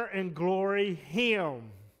honor and glory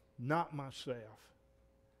Him, not myself,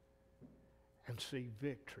 and see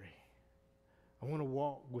victory. I want to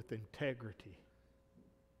walk with integrity.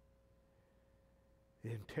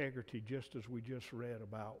 The integrity, just as we just read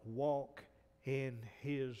about, walk in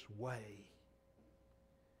His way.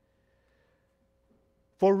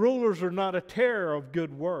 For rulers are not a terror of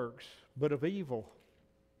good works, but of evil.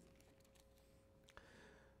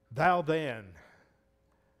 Thou then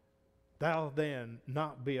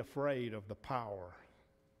not be afraid of the power.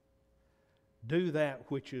 Do that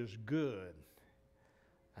which is good,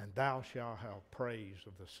 and thou shalt have praise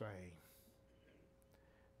of the same.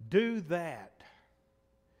 Do that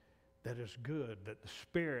is good, that the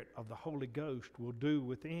Spirit of the Holy Ghost will do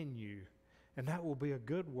within you. And that will be a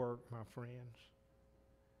good work, my friends.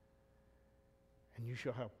 And you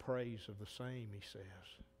shall have praise of the same, he says.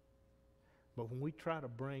 But when we try to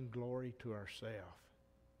bring glory to ourselves,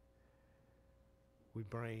 we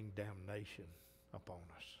bring damnation upon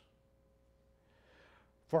us.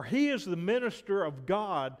 For he is the minister of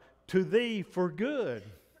God to thee for good.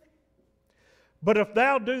 But if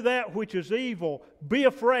thou do that which is evil, be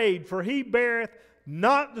afraid, for he beareth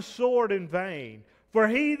not the sword in vain. For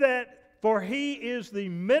he is the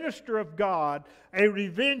minister of God, a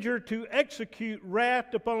revenger to execute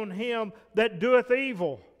wrath upon him that doeth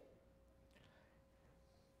evil.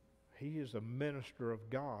 He is a minister of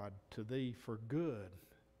God to thee for good.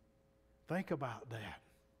 Think about that.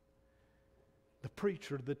 The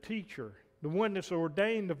preacher, the teacher, the one that's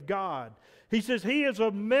ordained of God. He says he is a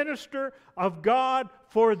minister of God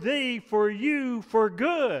for thee, for you, for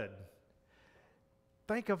good.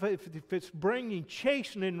 think of it, if it's bringing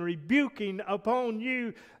chastening and rebuking upon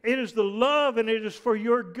you, it is the love and it is for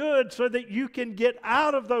your good so that you can get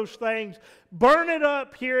out of those things, burn it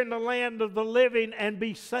up here in the land of the living and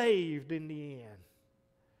be saved in the end.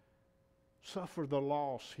 Suffer the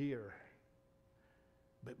loss here,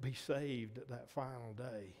 but be saved at that final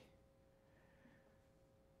day.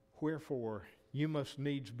 Wherefore, you must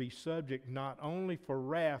needs be subject not only for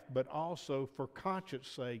wrath, but also for conscience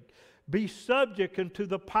sake. Be subject unto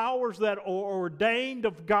the powers that are ordained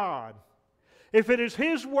of God. If it is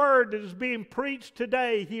His Word that is being preached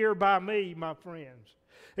today here by me, my friends,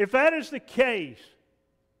 if that is the case,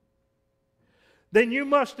 then you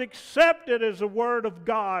must accept it as a Word of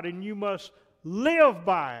God and you must live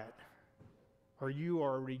by it, or you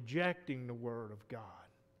are rejecting the Word of God.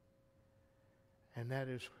 And that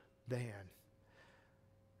is then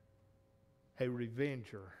a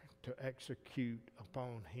revenger to execute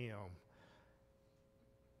upon him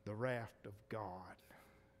the wrath of God.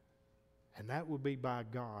 And that will be by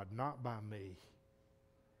God, not by me.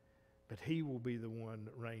 But He will be the one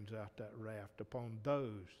that rains out that wrath upon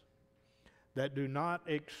those that do not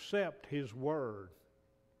accept His Word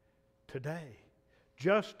today.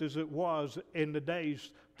 Just as it was in the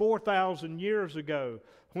days 4,000 years ago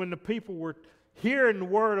when the people were hearing the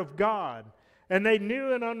Word of God and they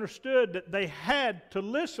knew and understood that they had to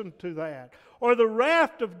listen to that or the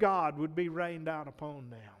wrath of God would be rained out upon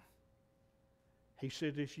them. He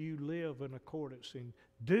said, if you live in accordance and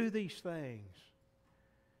do these things,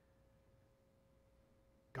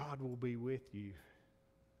 God will be with you.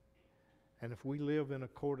 And if we live in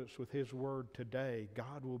accordance with His Word today,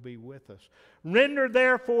 God will be with us. Render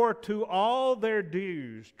therefore to all their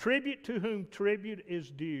dues, tribute to whom tribute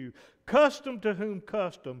is due, custom to whom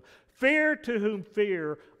custom, fear to whom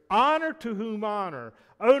fear, honor to whom honor.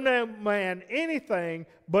 Owe no man anything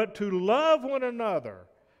but to love one another.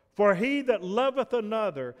 For he that loveth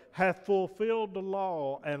another hath fulfilled the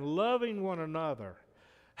law, and loving one another.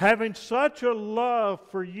 Having such a love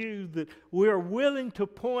for you that we are willing to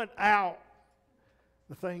point out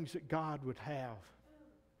the things that God would have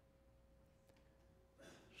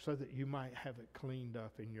so that you might have it cleaned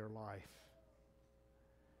up in your life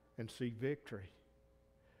and see victory.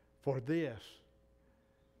 For this,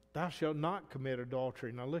 thou shalt not commit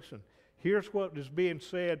adultery. Now listen, here's what is being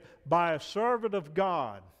said by a servant of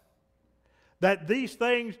God. That these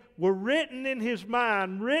things were written in his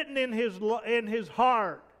mind, written in his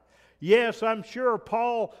heart. Yes, I'm sure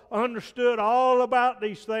Paul understood all about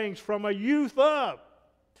these things from a youth up.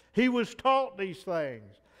 He was taught these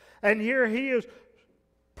things. And here he is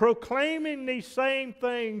proclaiming these same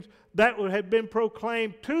things that had been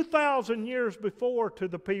proclaimed 2,000 years before to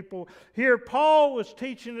the people. Here Paul was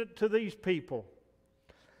teaching it to these people.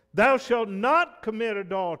 Thou shalt not commit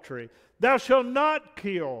adultery. Thou shalt not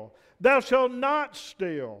kill. Thou shalt not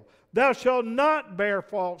steal. Thou shalt not bear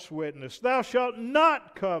false witness. Thou shalt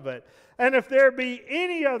not covet. And if there be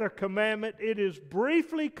any other commandment, it is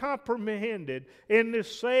briefly comprehended in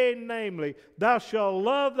this saying, namely, thou shalt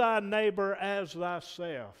love thy neighbor as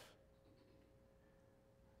thyself.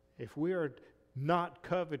 If we are not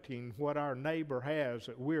coveting what our neighbor has,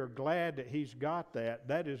 that we are glad that he's got that,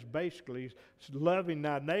 that is basically loving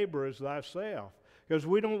thy neighbor as thyself. Because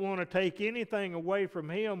we don't want to take anything away from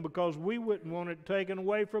him because we wouldn't want it taken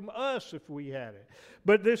away from us if we had it.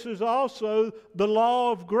 But this is also the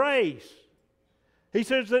law of grace. He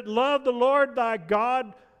says that love the Lord thy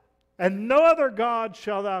God and no other God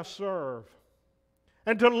shall thou serve.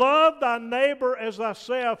 And to love thy neighbor as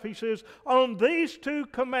thyself, he says, on these two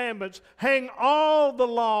commandments hang all the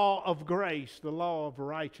law of grace, the law of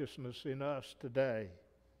righteousness in us today.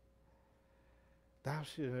 Thou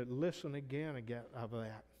shalt listen again of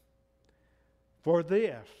that. For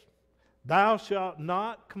this, thou shalt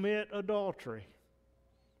not commit adultery.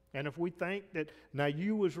 And if we think that, now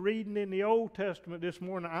you was reading in the Old Testament this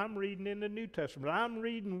morning, I'm reading in the New Testament. I'm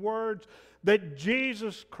reading words that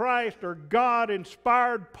Jesus Christ or God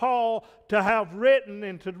inspired Paul to have written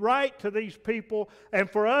and to write to these people, and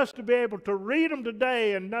for us to be able to read them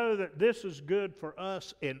today and know that this is good for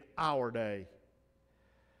us in our day.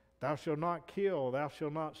 Thou shalt not kill, thou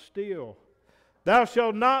shalt not steal. Thou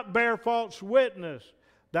shalt not bear false witness.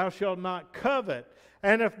 Thou shalt not covet.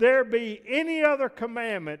 And if there be any other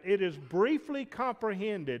commandment, it is briefly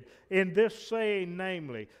comprehended in this saying,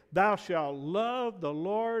 namely, thou shalt love the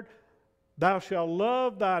Lord, thou shalt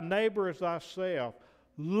love thy neighbor as thyself.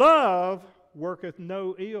 Love worketh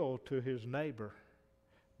no ill to his neighbor.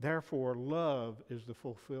 Therefore, love is the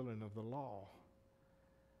fulfilling of the law.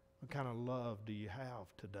 What kind of love do you have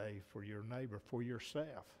today for your neighbor, for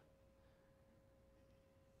yourself?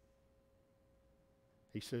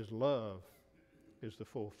 He says love is the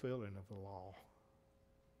fulfilling of the law.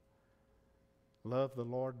 Love the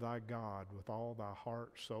Lord thy God with all thy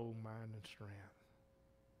heart, soul, mind, and strength.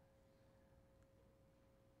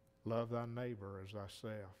 Love thy neighbor as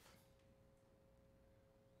thyself.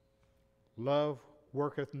 Love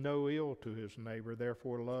worketh no ill to his neighbor,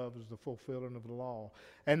 therefore love is the fulfilling of the law.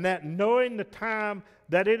 And that knowing the time,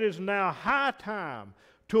 that it is now high time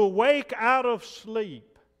to awake out of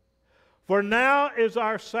sleep, for now is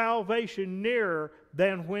our salvation nearer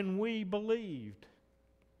than when we believed.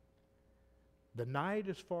 The night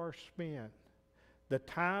is far spent, the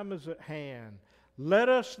time is at hand. Let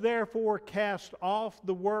us therefore cast off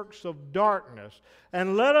the works of darkness,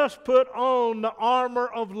 and let us put on the armor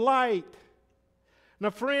of light.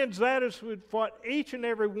 Now, friends, that is what each and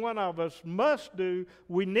every one of us must do.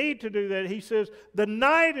 We need to do that. He says, the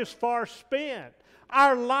night is far spent.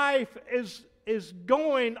 Our life is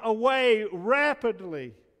going away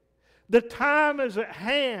rapidly. The time is at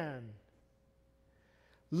hand.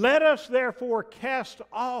 Let us therefore cast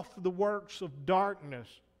off the works of darkness.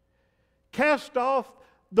 Cast off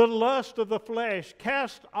the lust of the flesh.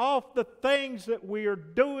 Cast off the things that we are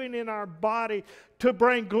doing in our body to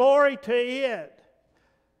bring glory to it.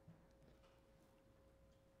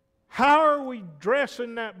 How are we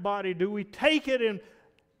dressing that body? Do we take it and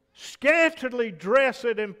scantily dress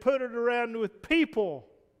it and put it around with people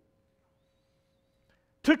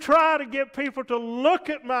to try to get people to look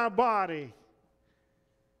at my body?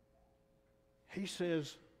 He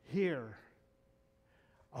says here,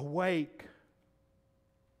 awake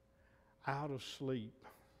out of sleep,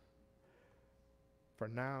 for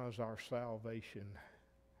now is our salvation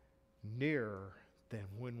nearer than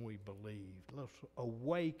when we believed. Let's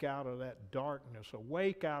awake out of that darkness,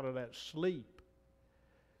 awake out of that sleep.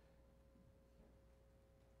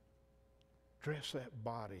 Dress that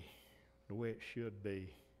body the way it should be.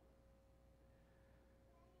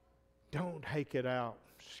 Don't take it out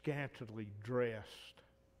scantily dressed.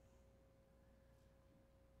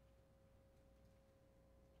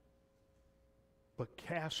 But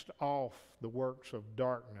cast off the works of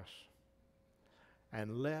darkness,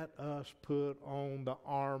 and let us put on the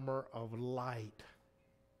armor of light.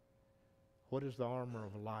 What is the armor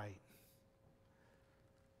of light?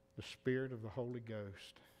 The Spirit of the Holy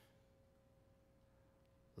Ghost.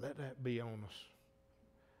 Let that be on us.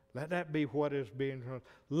 Let that be what is being done.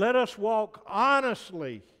 Let us walk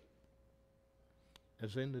honestly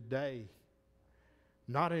as in the day,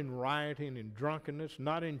 not in rioting and drunkenness,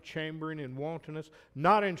 not in chambering and wantonness,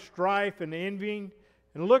 not in strife and envying.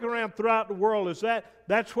 And look around throughout the world,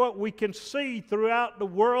 that's what we can see throughout the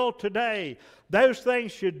world today. Those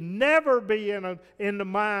things should never be in the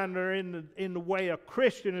mind or in the way a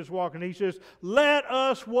Christian is walking. He says, let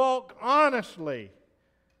us walk honestly,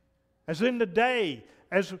 as in the day,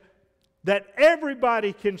 as that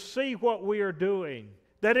everybody can see what we are doing,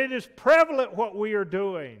 that it is prevalent what we are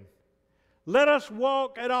doing. Let us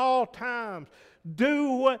walk at all times.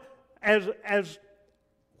 Do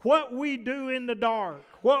what we do in the dark,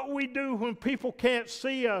 what we do when people can't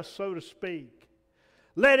see us, so to speak.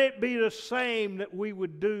 Let it be the same that we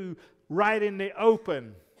would do right in the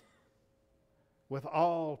open with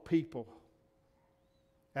all people.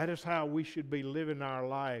 That is how we should be living our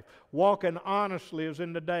life, walking honestly as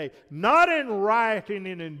in the day, not in rioting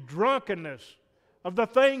and in drunkenness of the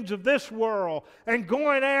things of this world and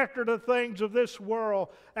going after the things of this world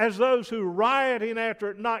as those who rioting after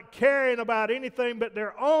it, not caring about anything but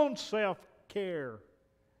their own self-care.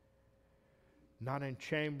 Not in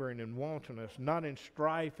chambering and wantonness, not in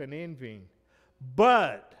strife and envying,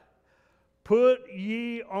 but put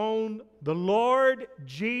ye on the Lord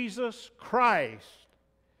Jesus Christ,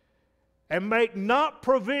 and make not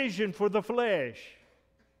provision for the flesh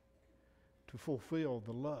to fulfill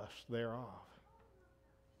the lust thereof.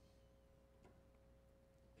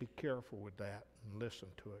 Be careful with that and listen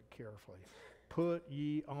to it carefully. Put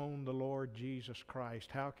ye on the Lord Jesus Christ.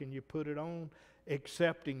 How can you put it on?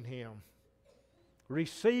 Accepting Him.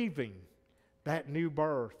 Receiving that new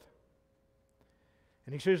birth.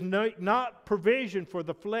 And He says, not provision for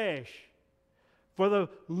the flesh, for the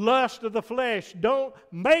lust of the flesh. Don't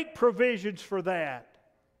make provisions for that.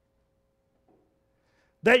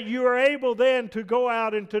 That you are able then to go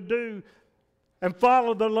out and to do and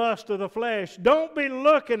follow the lust of the flesh. Don't be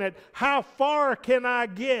looking at how far can I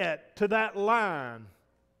get to that line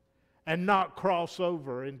and not cross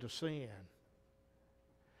over into sin.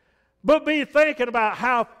 But be thinking about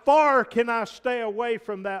how far can I stay away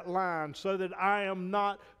from that line so that I am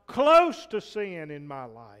not close to sin in my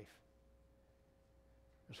life.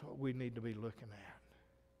 That's what we need to be looking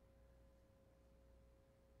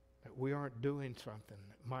at. that we aren't doing something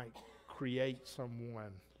that might create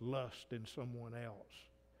someone, lust in someone else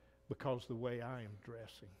because the way I am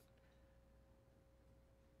dressing,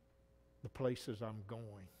 the places I'm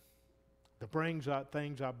going, the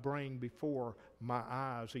things I bring before my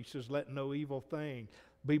eyes. He says, let no evil thing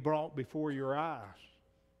be brought before your eyes.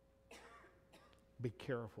 Be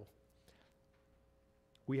careful.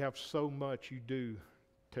 We have so much you do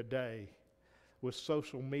today with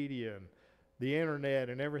social media and the internet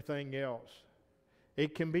and everything else.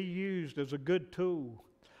 It can be used as a good tool,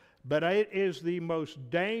 but it is the most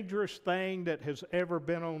dangerous thing that has ever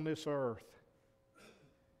been on this earth,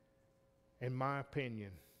 in my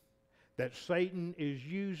opinion, that Satan is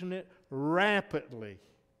using it rapidly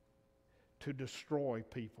to destroy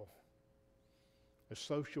people. The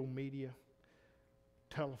social media,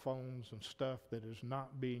 telephones and stuff that is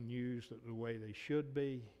not being used the way they should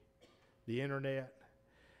be, the internet,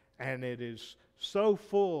 and it is so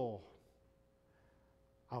full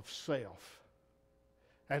of self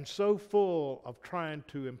and so full of trying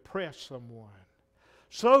to impress someone,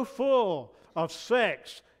 so full of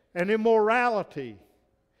sex and immorality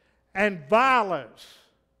and violence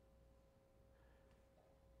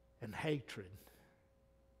and hatred.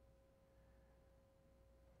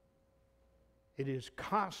 It is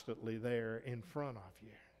constantly there in front of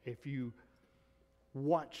you if you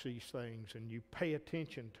watch these things and you pay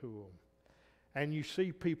attention to them. And you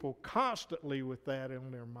see people constantly with that in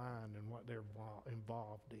their mind and what they're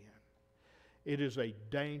involved in. It is a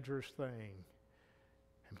dangerous thing.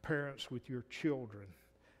 And parents with your children,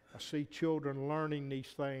 I see children learning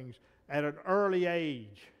these things at an early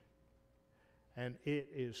age. And it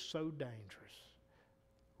is so dangerous.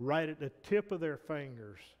 Right at the tip of their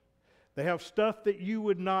fingers. They have stuff that you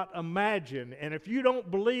would not imagine. And if you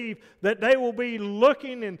don't believe that they will be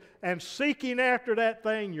looking and seeking after that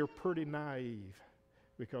thing, you're pretty naive,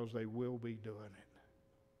 because they will be doing it.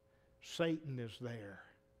 Satan is there.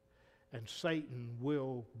 And Satan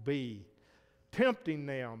will be tempting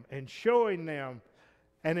them and showing them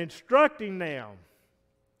and instructing them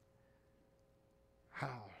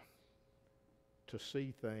how to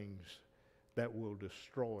see things that will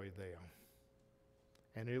destroy them.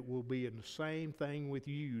 And it will be in the same thing with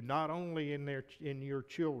you, not only in your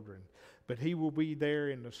children, but he will be there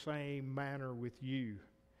in the same manner with you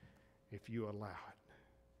if you allow it.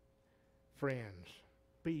 Friends,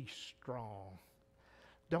 be strong.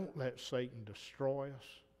 Don't let Satan destroy us,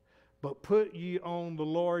 but put ye on the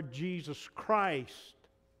Lord Jesus Christ,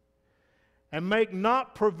 and make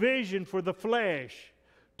not provision for the flesh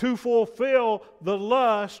to fulfill the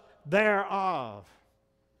lust thereof.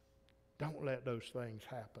 Don't let those things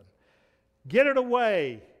happen. Get it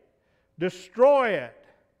away. Destroy it.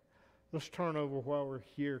 Let's turn over while we're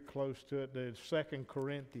here close to it to 2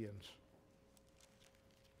 Corinthians,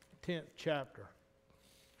 10th chapter.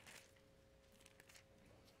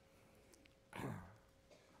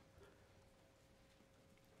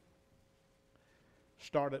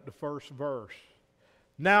 Start at the first verse.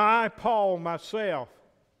 Now I, Paul, myself,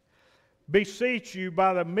 beseech you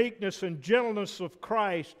by the meekness and gentleness of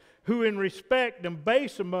Christ, who in respect am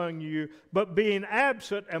base among you, but being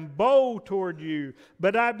absent am bold toward you.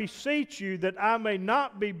 But I beseech you that I may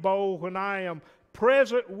not be bold when I am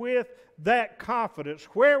present with that confidence,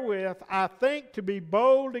 wherewith I think to be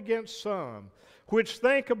bold against some, which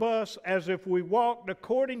think of us as if we walked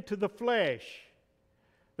according to the flesh.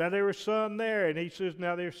 Now there were some there, and he says,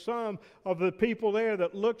 now there's some of the people there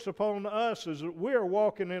that looks upon us as that we're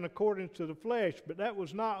walking in accordance to the flesh, but that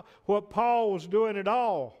was not what Paul was doing at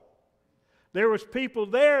all. There was people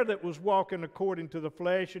there that was walking according to the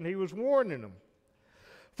flesh, and he was warning them.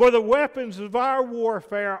 For the weapons of our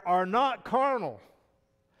warfare are not carnal,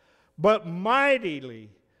 but mightily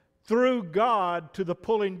through God to the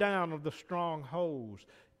pulling down of the strongholds,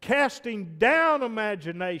 casting down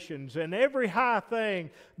imaginations and every high thing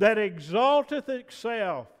that exalteth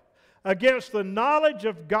itself against the knowledge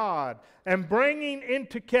of God, and bringing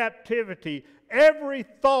into captivity every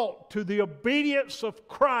thought to the obedience of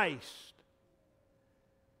Christ.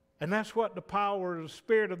 And that's what the power of the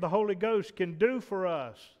Spirit of the Holy Ghost can do for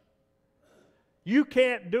us. You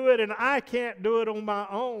can't do it, and I can't do it on my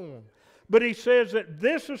own. But he says that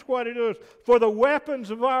this is what it is. For the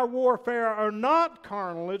weapons of our warfare are not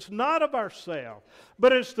carnal. It's not of ourselves.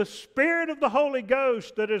 But it's the Spirit of the Holy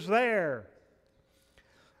Ghost that is there.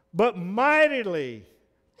 But mightily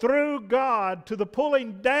through God to the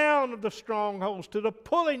pulling down of the strongholds, to the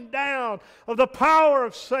pulling down of the power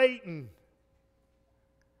of Satan.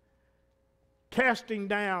 Casting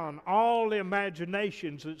down all the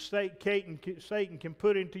imaginations that Satan can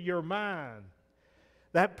put into your mind.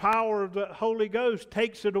 That power of the Holy Ghost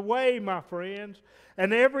takes it away, my friends.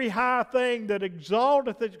 And every high thing that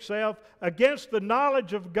exalteth itself against the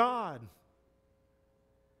knowledge of God.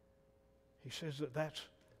 He says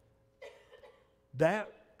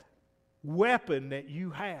that weapon that you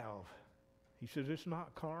have, he says it's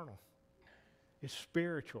not carnal. It's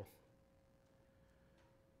spiritual.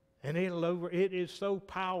 And it is so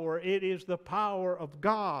power. It is the power of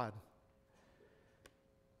God.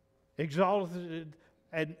 Exalted,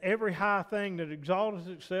 and every high thing that exalteth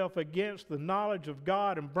itself against the knowledge of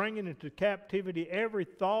God, and bringing into captivity every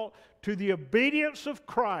thought to the obedience of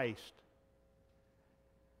Christ.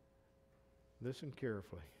 Listen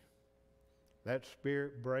carefully. That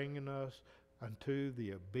Spirit bringing us unto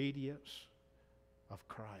the obedience of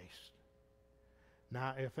Christ.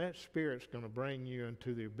 Now, if that Spirit's going to bring you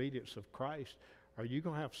into the obedience of Christ, are you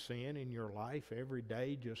going to have sin in your life every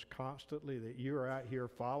day just constantly, that you're out here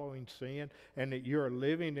following sin and that you're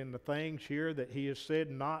living in the things here that He has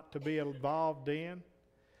said not to be involved in?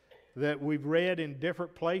 That we've read in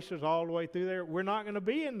different places all the way through there. We're not going to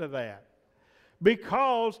be into that.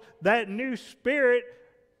 Because that new Spirit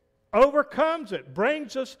overcomes it,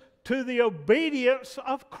 brings us to the obedience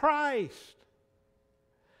of Christ.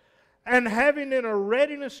 And having in a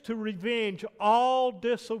readiness to revenge all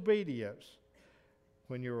disobedience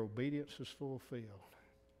when your obedience is fulfilled.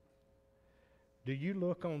 Do you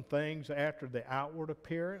look on things after the outward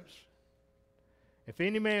appearance? If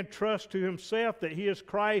any man trust to himself that he is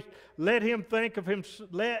Christ, let him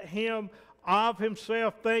of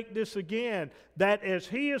himself think this again, that as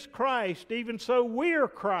he is Christ, even so we are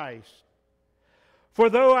Christ. For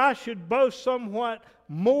though I should boast somewhat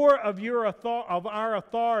more of our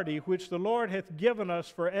authority, which the Lord hath given us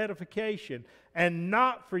for edification, and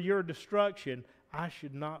not for your destruction, I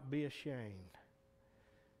should not be ashamed.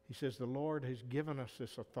 He says the Lord has given us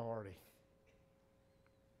this authority,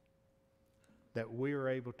 that we are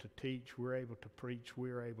able to teach, we're able to preach,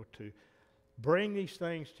 we're able to bring these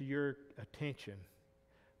things to your attention,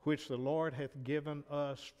 which the Lord hath given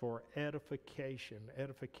us for edification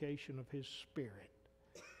of His Spirit,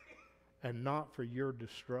 and not for your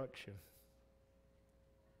destruction.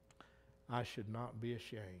 I should not be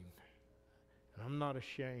ashamed. And I'm not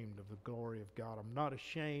ashamed of the glory of God. I'm not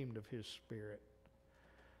ashamed of His Spirit.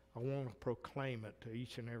 I want to proclaim it to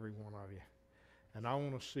each and every one of you. And I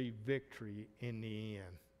want to see victory in the end.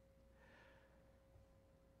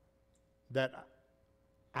 That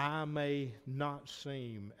I may not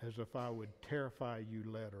seem as if I would terrify you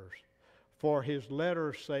letters. For His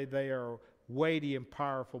letters say they are weighty and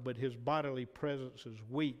powerful, but His bodily presence is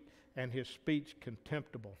weak and His speech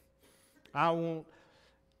contemptible. I want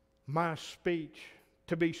my speech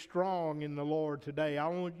to be strong in the Lord today. I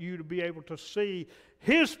want you to be able to see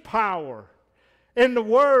His power in the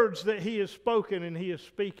words that He has spoken and He is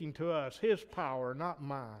speaking to us. His power, not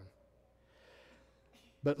mine.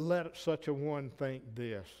 But let such a one think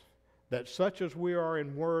this, that such as we are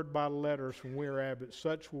in word by letters when we are absent,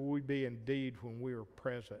 such will we be indeed when we are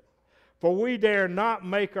present. For we dare not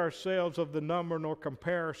make ourselves of the number, nor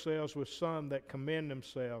compare ourselves with some that commend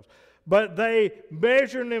themselves. But they,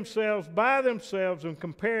 measuring themselves by themselves and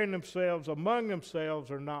comparing themselves among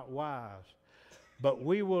themselves, are not wise. But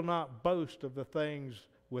we will not boast of the things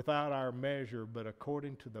without our measure, but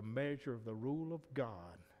according to the measure of the rule of God,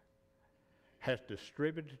 hath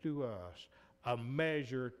distributed to us a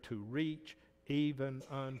measure to reach even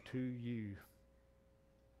unto you.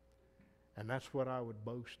 And that's what I would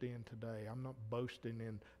boast in today. I'm not boasting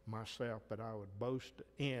in myself, but I would boast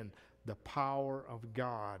in the power of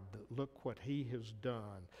God. Look what He has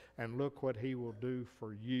done, and look what He will do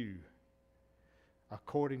for you.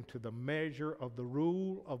 According to the measure of the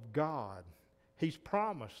rule of God. He's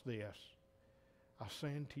promised this. I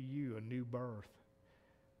send to you a new birth.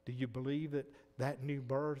 Do you believe that that new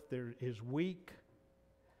birth there is weak?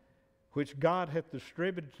 Which God hath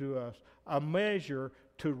distributed to us, a measure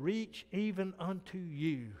to reach even unto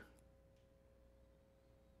you.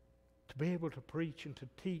 To be able to preach and to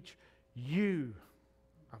teach you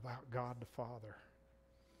about God the Father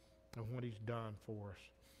and what He's done for us.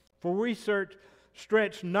 For we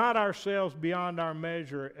stretch not ourselves beyond our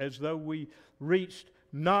measure, as though we reached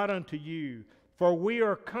not unto you. For we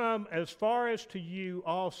are come as far as to you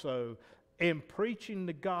also in preaching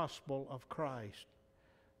the gospel of Christ,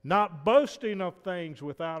 not boasting of things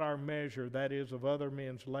without our measure, that is, of other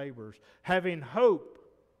men's labors, having hope,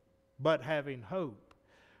 but having hope,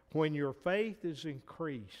 when your faith is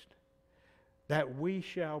increased, that we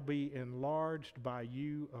shall be enlarged by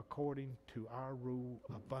you according to our rule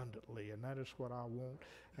abundantly. And that is what I want.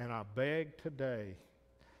 And I beg today,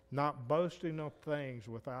 not boasting of things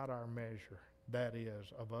without our measure, that is,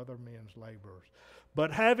 of other men's laborers.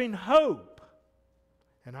 But having hope,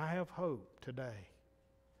 and I have hope today,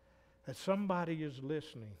 that somebody is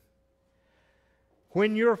listening.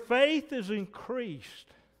 When your faith is increased,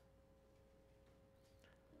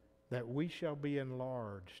 that we shall be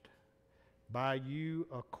enlarged by you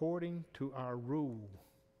according to our rule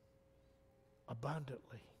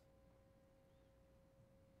abundantly.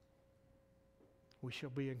 We shall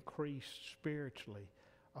be increased spiritually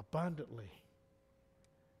abundantly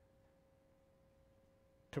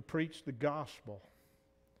to preach the gospel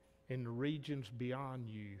in the regions beyond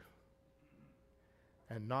you,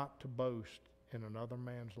 and not to boast in another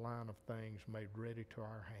man's line of things made ready to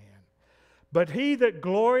our hand. But he that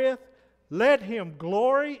glorieth, let him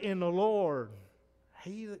glory in the Lord.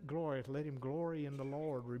 He that glorieth, let him glory in the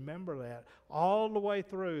Lord. Remember that all the way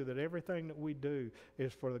through, that everything that we do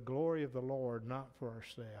is for the glory of the Lord, not for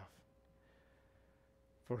ourselves.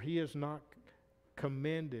 For he is not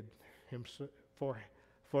commended himself,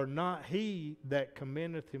 for not he that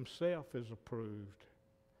commendeth himself is approved,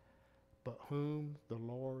 but whom the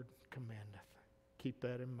Lord commendeth. Keep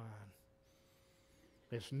that in mind.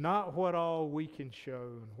 It's not what all we can show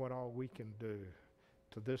and what all we can do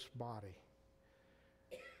to this body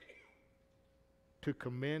to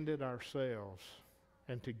commend it ourselves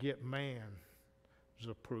and to get man's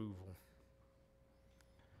approval.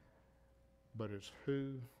 But it's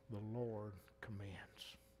who the Lord commends.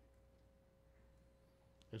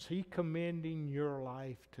 Is He commending your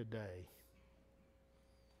life today?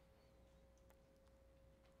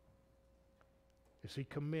 Is He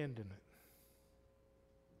commending it?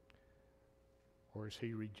 Or is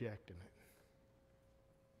He rejecting it?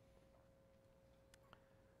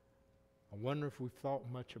 I wonder if we've thought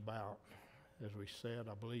much about, as we said,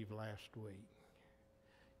 I believe last week,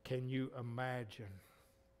 can you imagine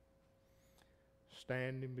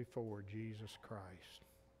standing before Jesus Christ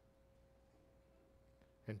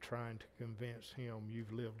and trying to convince Him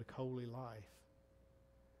you've lived a holy life?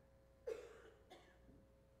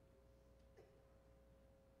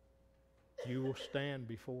 You will stand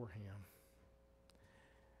before Him.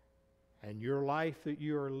 And your life that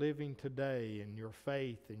you are living today, and your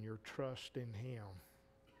faith and your trust in Him,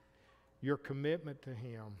 your commitment to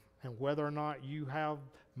Him, and whether or not you have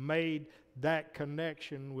made that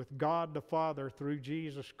connection with God the Father through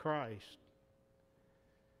Jesus Christ,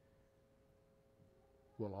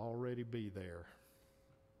 will already be there.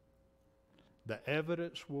 The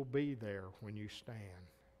evidence will be there when you stand.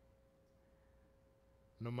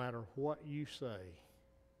 No matter what you say,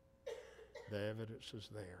 the evidence is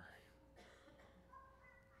there.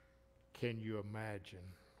 Can you imagine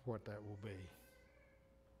what that will be?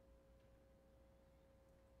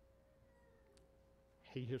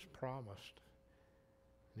 He has promised.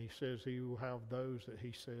 And He says He will have those that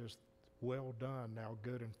He says, well done, thou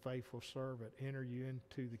good and faithful servant. Enter you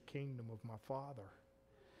into the kingdom of my Father.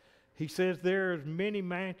 He says, there is many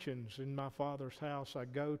mansions in my Father's house. I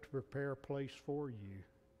go to prepare a place for you.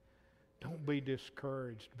 Don't be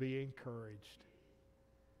discouraged. Be encouraged.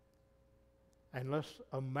 And let's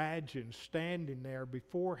imagine standing there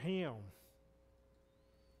before Him,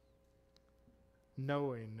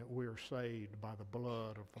 knowing that we are saved by the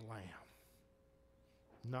blood of the Lamb,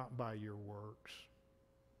 not by your works,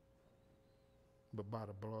 but by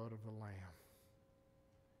the blood of the Lamb.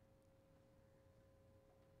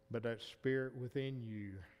 But that Spirit within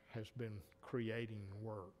you has been creating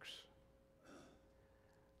works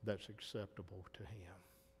that's acceptable to Him.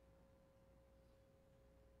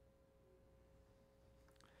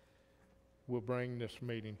 We'll bring this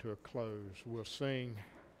meeting to a close. We'll sing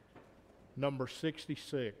number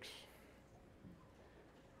 66,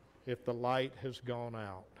 If the Light Has Gone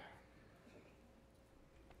Out.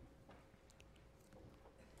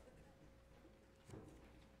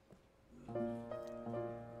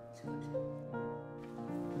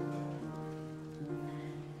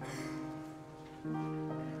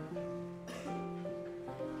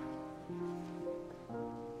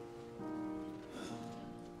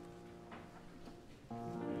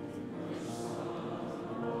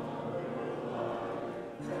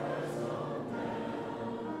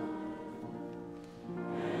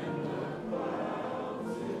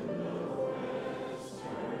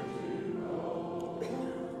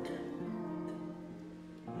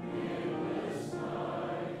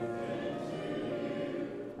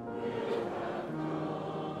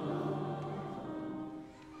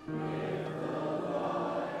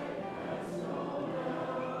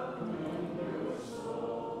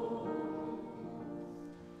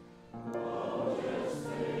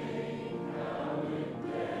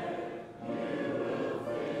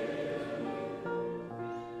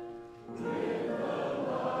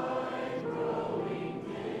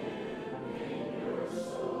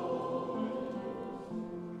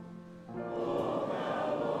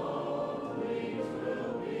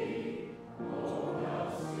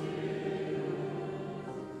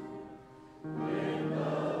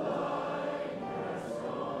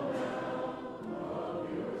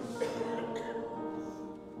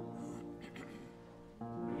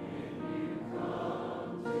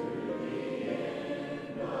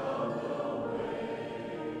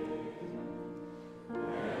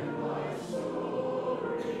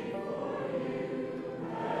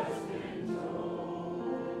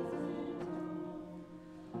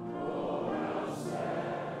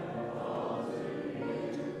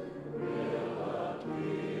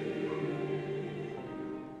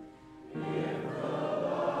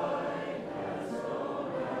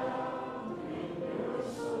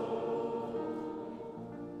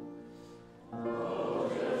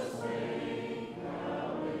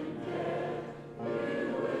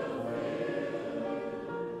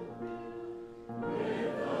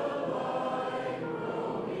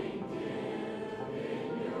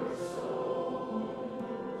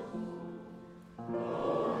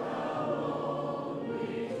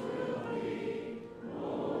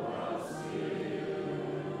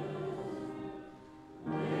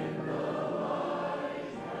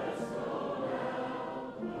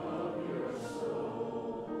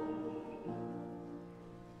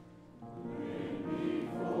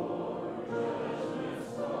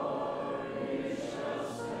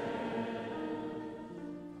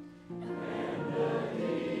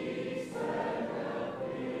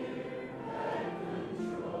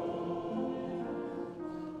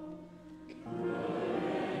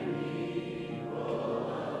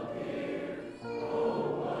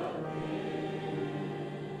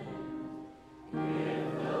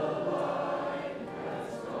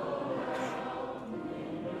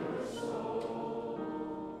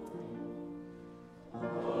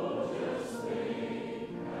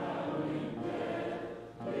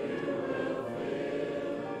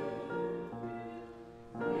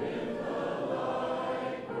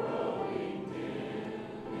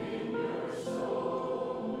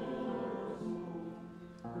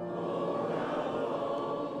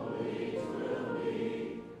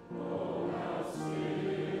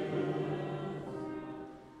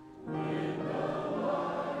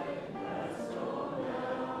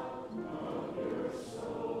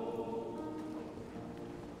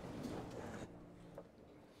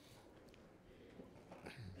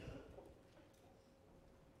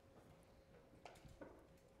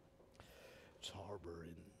 Harbor.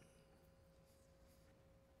 And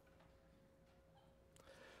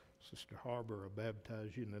Sister Harbor, I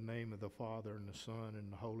baptize you in the name of the Father and the Son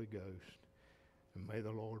and the Holy Ghost. And may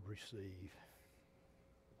the Lord receive.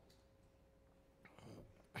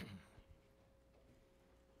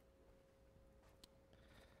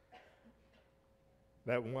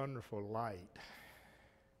 That wonderful light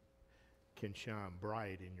can shine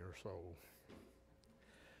bright in your soul.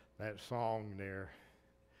 That song there,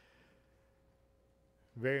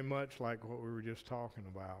 very much like what we were just talking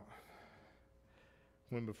about.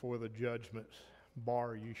 When before the judgment's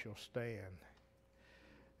bar you shall stand.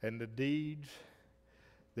 And the deeds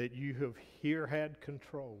that you have here had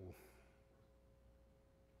control,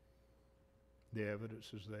 the evidence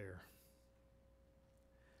is there.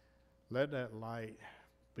 Let that light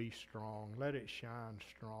be strong. Let it shine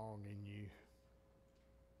strong in you.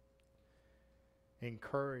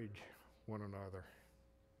 Encourage one another.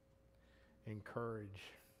 Encourage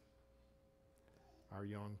our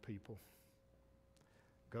young people.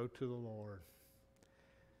 Go to the Lord.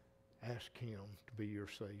 Ask Him to be your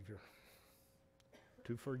Savior,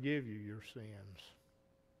 to forgive you your sins.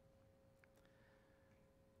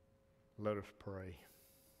 Let us pray.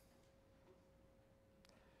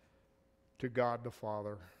 To God the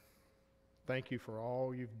Father, thank you for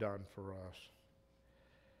all you've done for us.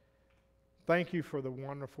 Thank you for the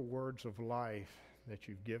wonderful words of life that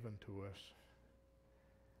you've given to us.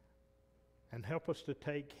 And help us to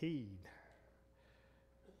take heed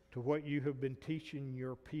to what you have been teaching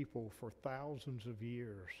your people for thousands of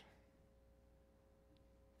years,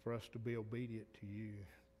 for us to be obedient to you,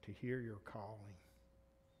 to hear your calling,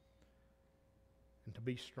 and to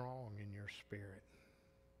be strong in your spirit.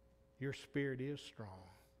 Your spirit is strong.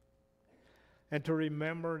 And to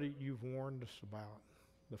remember that you've warned us about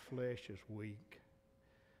the flesh is weak,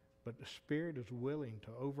 but the spirit is willing to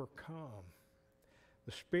overcome.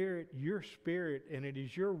 The spirit, your spirit, and it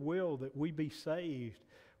is your will that we be saved.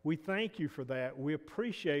 We thank you for that. We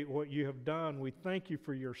appreciate what you have done. We thank you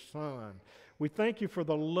for your Son. We thank you for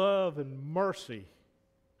the love and mercy.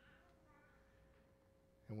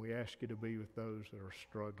 And we ask you to be with those that are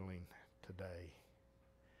struggling today.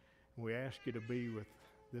 We ask you to be with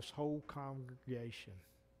this whole congregation,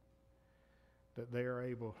 that they are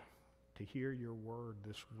able to hear your word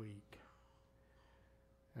this week,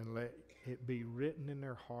 and let it be written in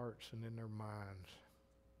their hearts and in their minds,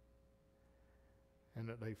 and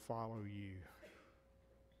that they follow you.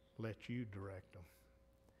 Let you direct them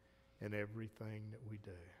in everything that we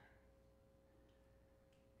do.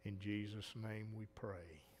 In Jesus' name we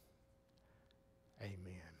pray.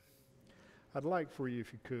 Amen. I'd like for you,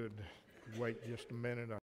 if you could, wait just a minute.